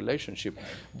kind of relationship.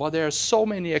 But there are so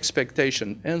many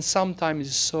expectations, and sometimes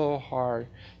it's so hard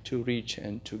to reach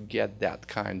and to get that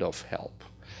kind of help.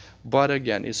 But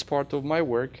again, it's part of my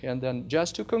work. And then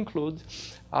just to conclude,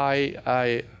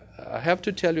 I have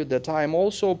to tell you that I am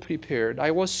also prepared.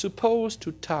 I was supposed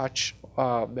to touch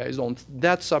based on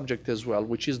that subject as well,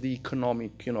 which is the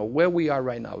economic, where we are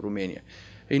right now, Romania,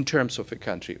 in terms of a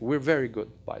country. We're very good,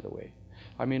 by the way.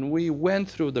 I mean, we went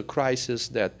through the crisis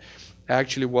that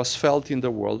actually was felt in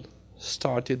the world,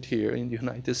 started here in the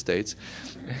United States,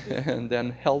 and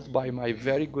then held by my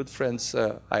very good friends,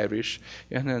 Irish,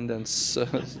 and then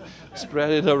spread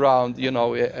it around,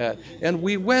 and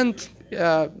we went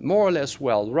more or less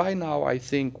well. Right now, I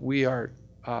think we are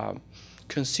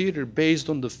considered, based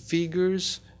on the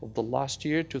figures of the last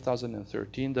year,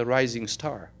 2013, the rising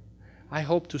star. I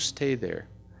hope to stay there.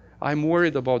 I'm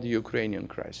worried about the Ukrainian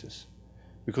crisis.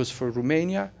 Because for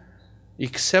Romania,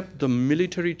 except the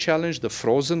military challenge, the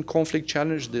frozen conflict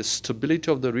challenge, the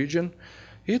stability of the region,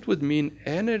 it would mean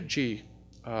energy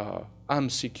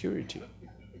unsecurity.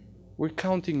 We're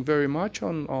counting very much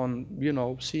on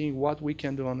seeing what we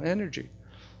can do on energy.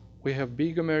 We have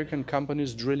big American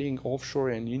companies drilling offshore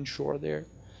and inshore there.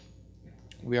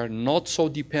 We are not so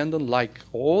dependent like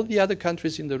all the other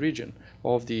countries in the region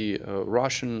of the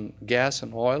Russian gas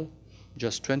and oil.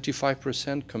 Just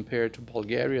 25% compared to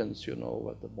Bulgarians, the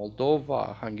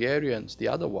Moldova, Hungarians, the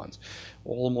other ones,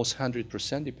 almost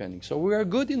 100% depending. So we are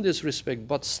good in this respect,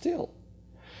 but still.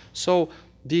 So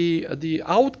the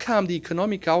outcome, the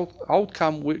economic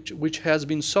outcome, which has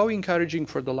been so encouraging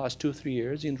for the last 2-3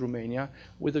 years in Romania,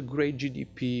 with a great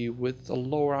GDP, with a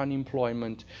lower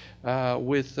unemployment,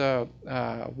 with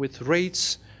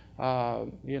rates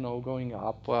going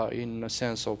up in a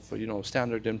sense of,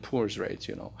 Standard and Poor's rates,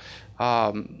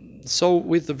 So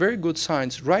with the very good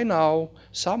signs, right now,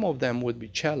 some of them would be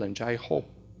challenged, I hope,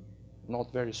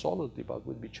 not very solidly, but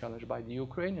would be challenged by the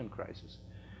Ukrainian crisis.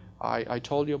 I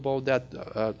told you about that.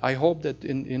 I hope that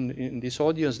in this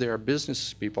audience there are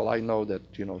business people. I know that,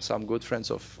 some good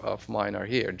friends of mine are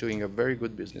here doing a very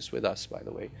good business with us, by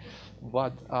the way.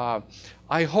 But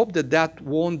I hope that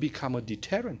won't become a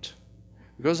deterrent.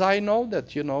 Because I know that,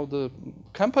 the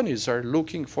companies are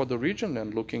looking for the region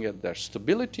and looking at their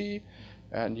stability.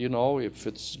 And, if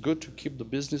it's good to keep the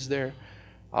business there,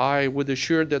 I would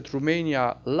assure that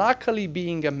Romania, luckily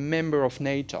being a member of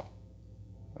NATO,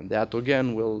 and that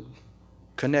again will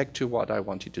connect to what I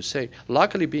wanted to say,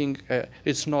 luckily being,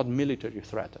 it's not military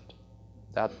threatened.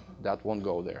 That won't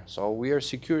go there. So we are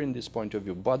secure in this point of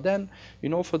view. But then,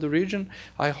 for the region,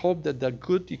 I hope that the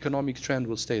good economic trend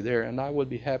will stay there. And I would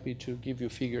be happy to give you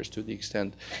figures to the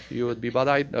extent you would be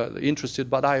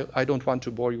interested. But I don't want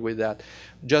to bore you with that.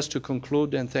 Just to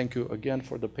conclude, and thank you again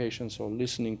for the patience of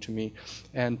listening to me,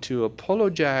 and to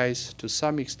apologize to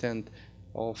some extent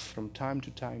of, from time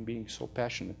to time, being so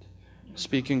passionate,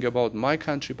 speaking about my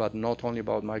country, but not only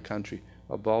about my country,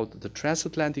 about the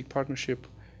Transatlantic Partnership,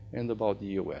 and about the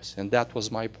U.S. And that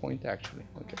was my point, actually.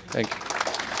 Okay, thank you.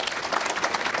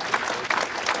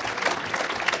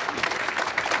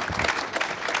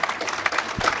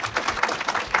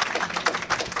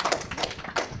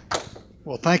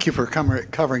 Well, thank you for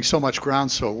covering so much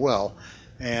ground so well,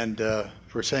 and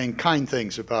for saying kind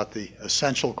things about the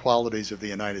essential qualities of the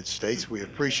United States. We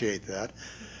appreciate that.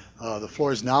 The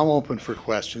floor is now open for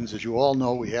questions. As you all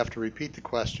know, we have to repeat the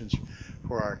questions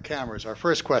for our cameras. Our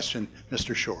first question,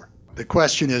 Mr. Shore. The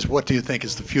question is, what do you think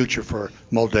is the future for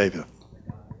Moldavia?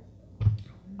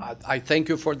 I thank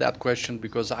you for that question,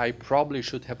 because I probably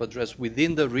should have addressed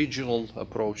within the regional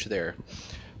approach there.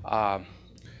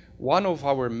 One of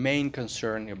our main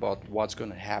concerns about what's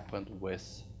going to happen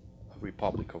with the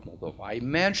Republic of Moldova, I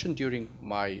mentioned during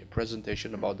my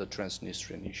presentation about the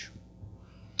Transnistrian issue.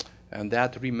 And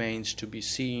that remains to be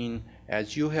seen.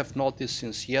 As you have noticed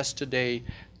since yesterday,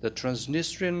 the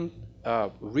Transnistrian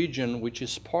region which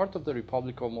is part of the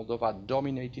Republic of Moldova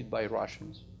dominated by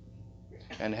Russians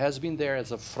and has been there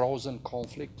as a frozen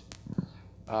conflict,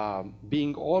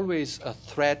 being always a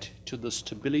threat to the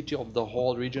stability of the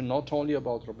whole region, not only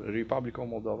about the Republic of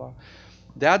Moldova.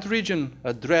 That region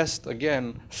addressed,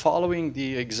 again, following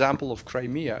the example of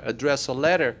Crimea, addressed a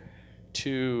letter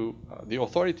to the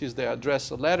authorities. They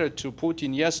addressed a letter to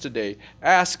Putin yesterday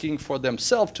asking for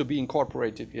themselves to be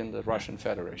incorporated in the Russian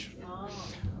Federation.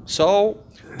 So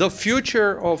the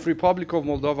future of Republic of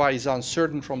Moldova is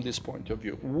uncertain from this point of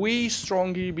view. We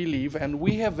strongly believe, and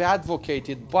we have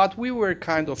advocated, but we were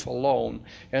kind of alone,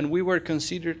 and we were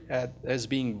considered as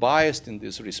being biased in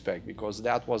this respect because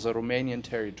that was a Romanian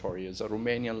territory, as a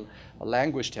Romanian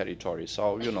language territory.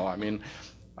 So, you know, I mean,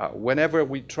 whenever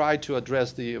we try to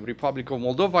address the Republic of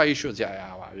Moldova issues,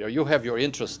 you have your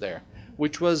interest there,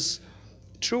 which was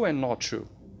true and not true.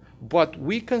 But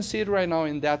we consider right now,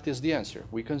 and that is the answer,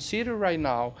 we consider right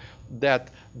now that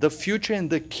the future and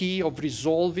the key of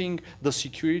resolving the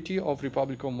security of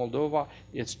Republic of Moldova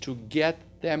is to get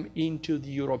them into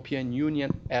the European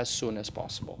Union as soon as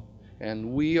possible.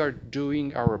 And we are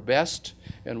doing our best,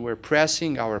 and we're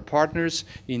pressing our partners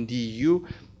in the EU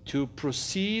to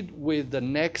proceed with the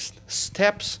next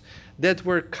steps that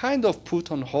were kind of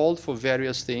put on hold for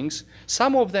various things,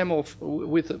 some of them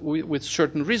with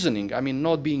certain reasoning. I mean,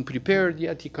 not being prepared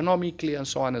yet economically and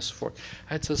so on and so forth.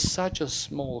 It's such a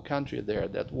small country there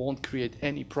that won't create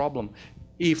any problem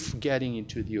if getting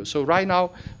into the EU. So right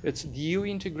now, it's the EU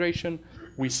integration.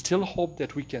 We still hope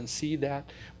that we can see that.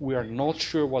 We are not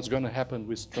sure what's going to happen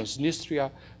with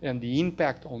Transnistria and the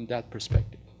impact on that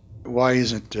perspective. Why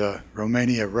isn't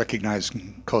Romania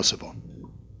recognizing Kosovo?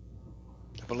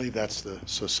 I believe that's the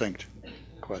succinct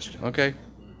question. Okay.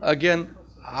 Again,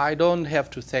 I don't have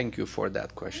to thank you for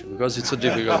that question because it's a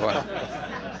difficult one.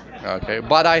 Okay.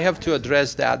 But I have to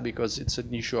address that because it's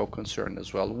an issue of concern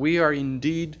as well. We are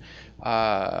indeed,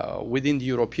 within the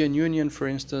European Union, for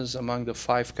instance, among the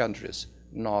 5 countries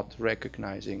not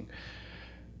recognizing.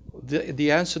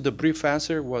 The answer, the brief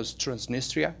answer was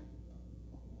Transnistria.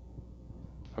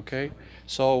 Okay.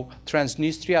 So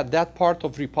Transnistria, that part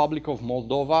of Republic of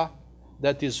Moldova,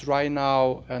 that is right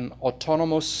now an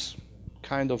autonomous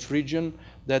kind of region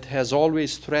that has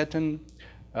always threatened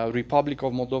Republic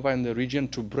of Moldova and the region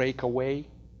to break away.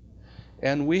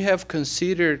 And we have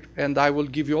considered, and I will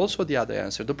give you also the other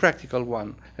answer, the practical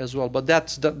one as well, but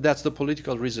that's the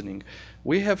political reasoning.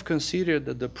 We have considered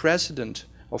that the president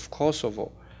of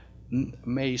Kosovo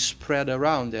may spread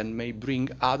around and may bring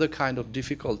other kind of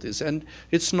difficulties. And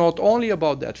it's not only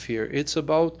about that fear, it's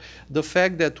about the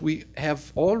fact that we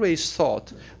have always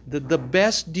thought that the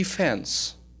best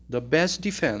defense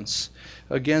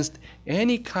against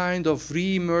any kind of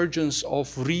re-emergence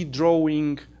of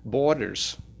redrawing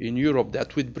borders in Europe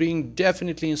that would bring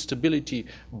definitely instability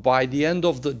by the end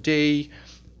of the day,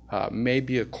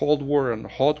 maybe a Cold War and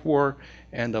hot war,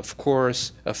 and of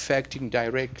course affecting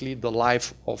directly the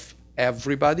life of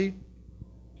everybody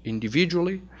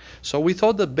individually. So we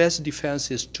thought the best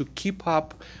defense is to keep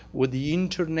up with the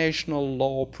international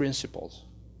law principles.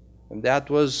 And that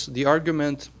was the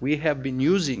argument we have been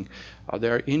using.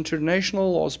 There are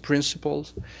international laws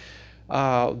principles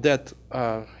that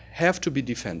have to be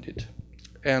defended.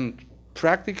 And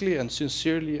practically and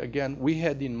sincerely, again, we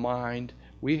had in mind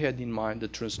the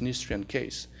Transnistrian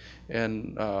case.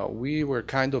 And we were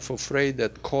kind of afraid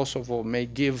that Kosovo may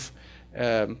give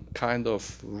kind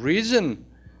of reason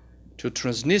to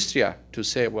Transnistria to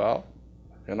say, well,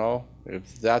 you know,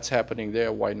 if that's happening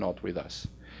there, why not with us?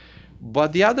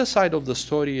 But the other side of the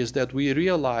story is that we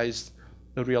realized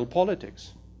the real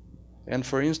politics. And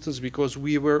for instance, because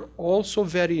we were also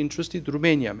very interested,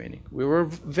 Romania meaning, we were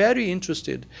very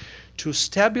interested to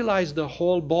stabilize the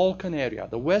whole Balkan area.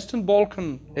 The Western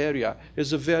Balkan area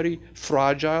is a very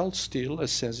fragile, still a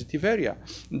sensitive area.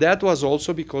 That was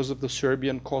also because of the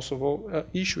Serbian-Kosovo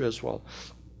issue as well.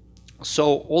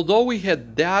 So although we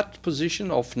had that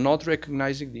position of not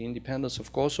recognizing the independence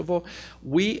of Kosovo,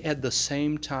 we at the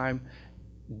same time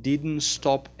didn't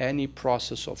stop any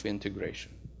process of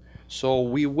integration. So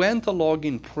we went along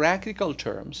in practical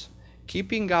terms,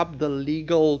 keeping up the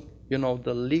legal,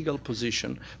 the legal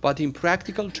position, but in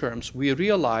practical terms, we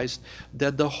realized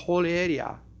that the whole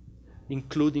area,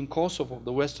 including Kosovo,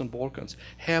 the Western Balkans,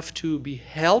 have to be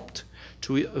helped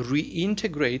to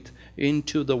reintegrate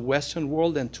into the Western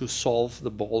world and to solve the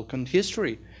Balkan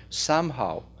history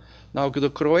somehow. Now, the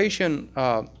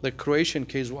Croatian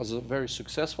case was a very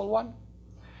successful one,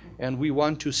 and we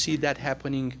want to see that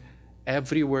happening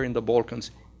everywhere in the Balkans,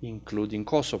 including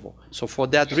Kosovo. So for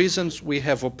that reasons, we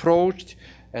have approached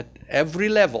at every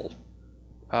level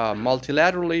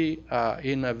multilaterally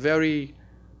in a very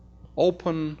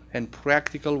open and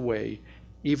practical way,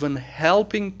 even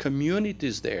helping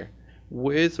communities there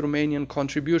with Romanian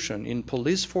contribution in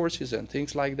police forces and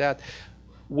things like that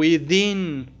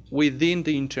within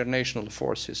the international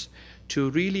forces to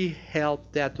really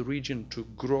help that region to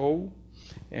grow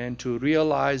and to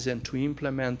realize and to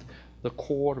implement the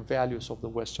core values of the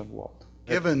Western world.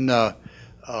 Given the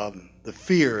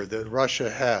fear that Russia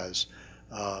has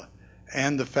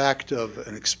and the fact of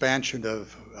an expansion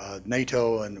of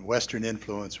NATO and Western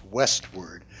influence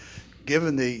westward,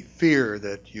 given the fear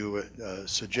that you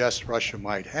suggest Russia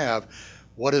might have,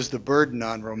 what is the burden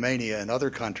on Romania and other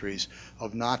countries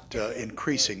of not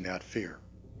increasing that fear?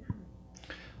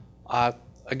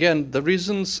 Again, the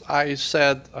reasons I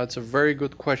said it's a very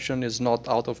good question is not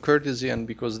out of courtesy and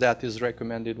because that is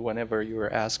recommended whenever you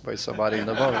are asked by somebody in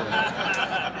the voting.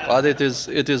 But it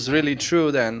is really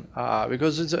true then,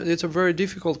 because it's a very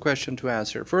difficult question to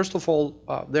answer. First of all,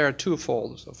 there are two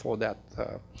folds for that,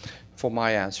 for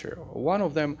my answer. One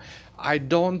of them, I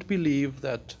don't believe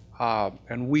that,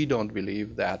 and we don't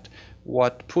believe that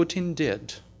what Putin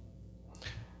did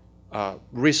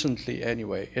recently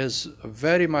anyway, is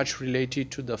very much related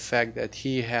to the fact that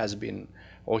he has been,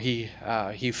 or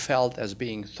he felt as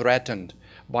being threatened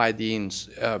by the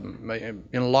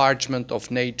enlargement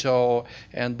of NATO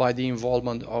and by the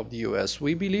involvement of the US.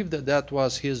 We believe that that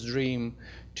was his dream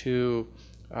to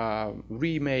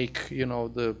remake,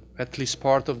 at least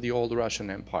part of the old Russian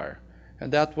Empire.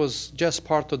 And that was just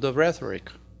part of the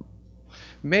rhetoric.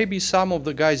 Maybe some of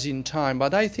the guys in time,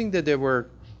 but I think that they were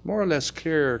more or less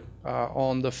clear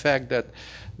on the fact that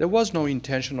there was no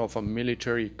intention of a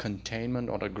military containment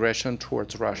or aggression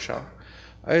towards Russia.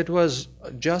 It was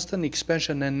just an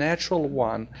expansion, a natural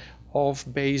one,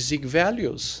 of basic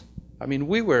values. I mean,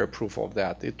 we were a proof of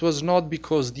that. It was not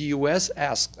because the US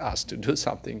asked us to do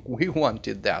something. We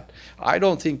wanted that. I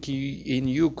don't think in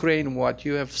Ukraine, what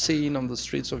you have seen on the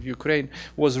streets of Ukraine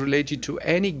was related to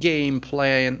any game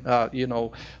plan,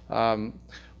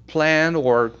 planned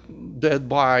or led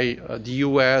by the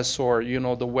US or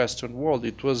the Western world.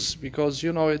 It was because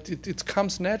it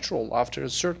comes natural after a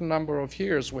certain number of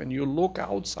years when you look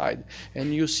outside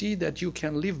and you see that you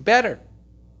can live better,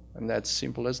 and that's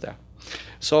simple as that.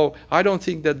 So I don't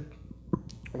think that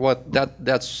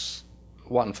that's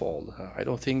one fold. I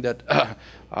don't think that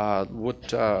what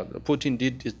Putin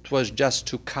did, it was just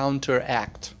to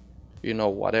counteract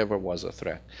whatever was a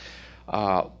threat.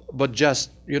 But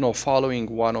just,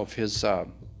 following one of his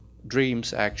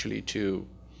dreams, actually, to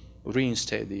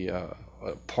reinstate the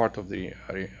part of the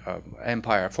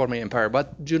empire, former empire.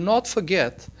 But do not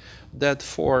forget that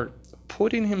for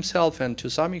Putin himself and to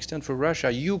some extent for Russia,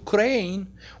 Ukraine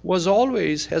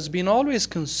has been always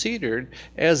considered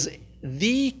as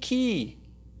the key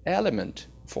element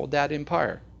for that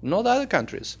empire. Not other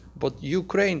countries, but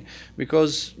Ukraine,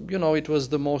 because, it was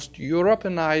the most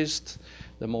Europeanized,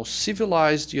 the most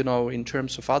civilized, in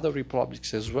terms of other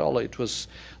republics as well. It was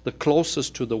the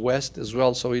closest to the West as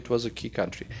well, so it was a key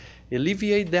country.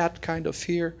 Alleviate that kind of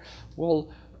fear? Well,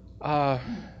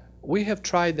 we have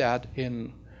tried that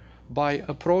by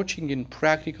approaching in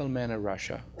practical manner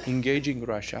Russia, engaging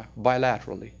Russia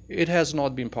bilaterally. It has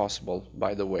not been possible,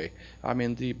 by the way. I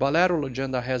mean, the bilateral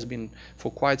agenda has been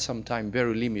for quite some time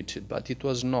very limited, but it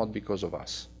was not because of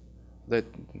us.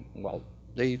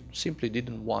 They simply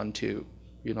didn't want to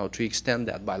extend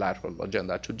that bilateral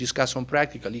agenda, to discuss on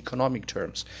practical economic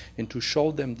terms, and to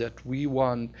show them that we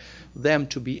want them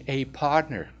to be a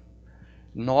partner,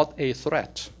 not a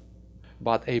threat,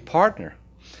 but a partner.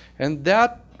 And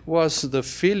that was the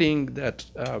feeling that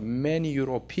many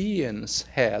Europeans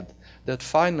had, that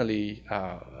finally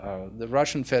the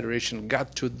Russian Federation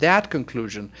got to that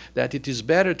conclusion that it is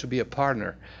better to be a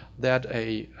partner than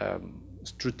a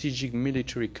strategic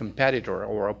military competitor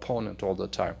or opponent all the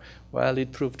time. Well,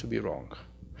 it proved to be wrong.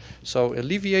 So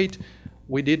alleviate,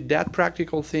 we did that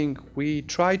practical thing. We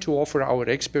tried to offer our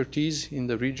expertise in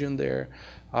the region there.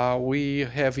 We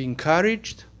have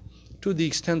encouraged, to the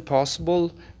extent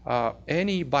possible,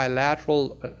 any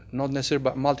bilateral, not necessarily,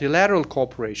 but multilateral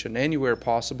cooperation anywhere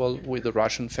possible with the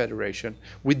Russian Federation.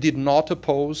 We did not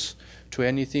oppose to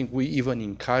anything. We even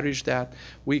encouraged that.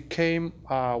 We came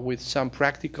with some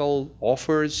practical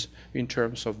offers in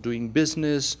terms of doing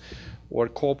business or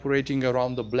cooperating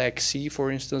around the Black Sea,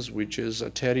 for instance, which is a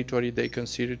territory they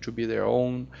consider to be their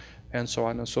own, and so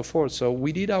on and so forth. So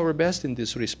we did our best in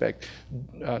this respect,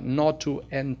 not to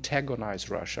antagonize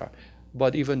Russia,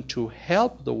 but even to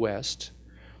help the West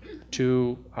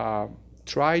to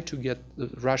try to get the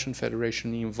Russian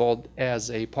Federation involved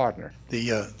as a partner.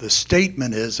 The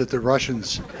statement is that the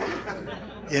Russians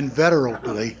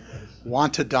inveterably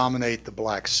want to dominate the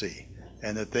Black Sea,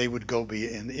 and that they would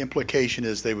and the implication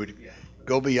is they would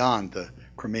go beyond the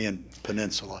Crimean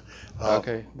Peninsula.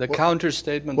 Okay. The counter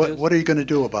statement is? What are you going to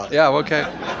do about it? Yeah, okay.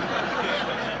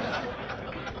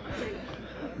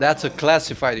 That's a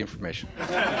classified information.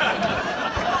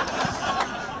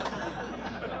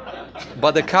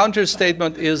 But the counter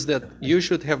statement is that you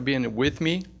should have been with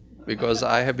me, because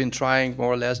I have been trying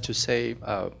more or less to say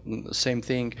the same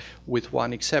thing with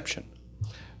one exception.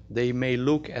 They may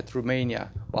look at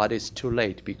Romania, but it's too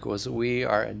late because we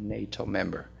are a NATO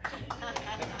member.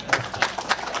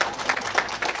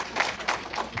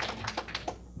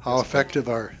 How effective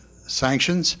are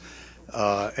sanctions?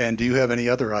 And do you have any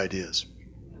other ideas?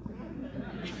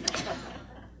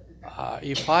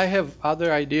 If I have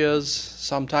other ideas,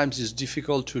 sometimes it's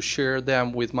difficult to share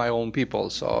them with my own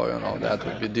people, so that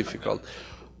would be difficult.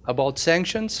 About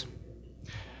sanctions,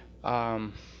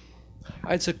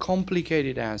 it's a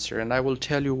complicated answer, and I will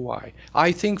tell you why.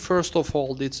 I think, first of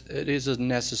all, it is a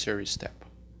necessary step.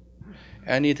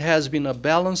 And it has been a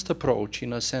balanced approach,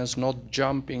 in a sense, not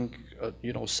jumping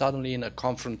suddenly in a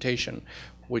confrontation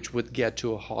which would get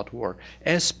to a hot war.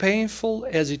 As painful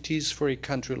as it is for a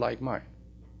country like mine.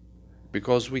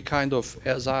 Because we kind of,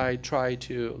 as I try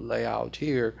to lay out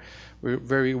here, we're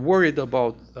very worried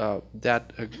about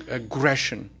that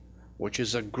aggression, which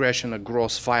is a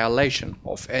gross violation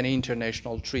of any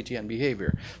international treaty and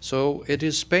behavior. So it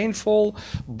is painful,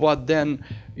 but then,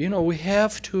 we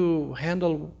have to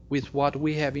handle with what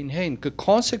we have in hand. The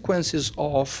consequences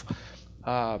of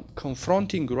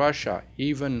confronting Russia,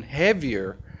 even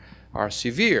heavier, are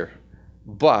severe,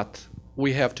 but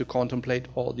we have to contemplate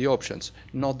all the options,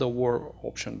 not the war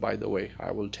option, by the way. I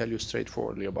will tell you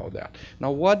straightforwardly about that.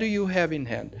 Now, what do you have in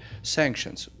hand?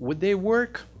 Sanctions. Would they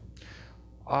work?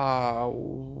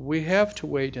 We have to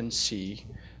wait and see.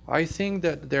 I think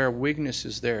that there are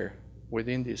weaknesses there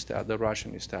within the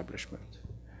Russian establishment.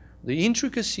 The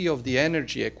intricacy of the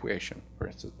energy equation, for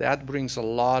instance, that brings a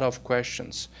lot of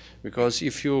questions, because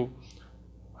if you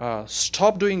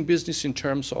stop doing business in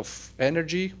terms of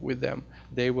energy with them,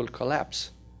 they will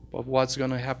collapse. But what's going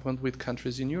to happen with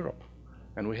countries in Europe?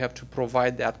 And we have to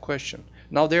provide that question.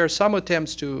 Now, there are some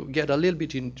attempts to get a little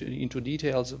bit into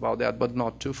details about that, but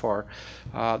not too far.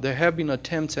 There have been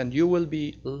attempts, and you will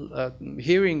be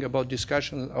hearing about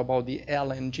discussions about the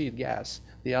LNG gas,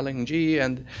 the LNG,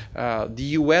 and the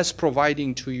US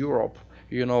providing to Europe,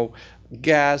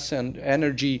 gas and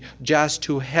energy just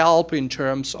to help in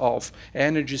terms of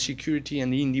energy security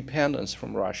and independence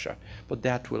from Russia. But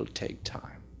that will take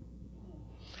time.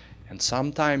 And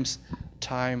sometimes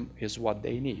time is what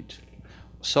they need.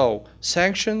 So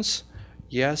sanctions,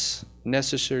 yes,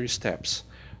 necessary steps.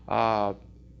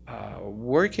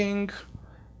 Working,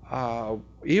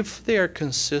 if they are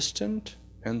consistent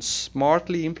and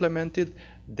smartly implemented,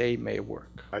 they may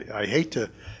work. I hate to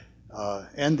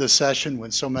end the session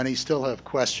when so many still have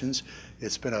questions.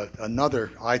 It's been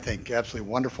another, I think, absolutely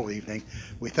wonderful evening.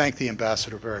 We thank the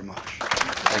ambassador very much.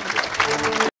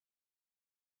 Thank you.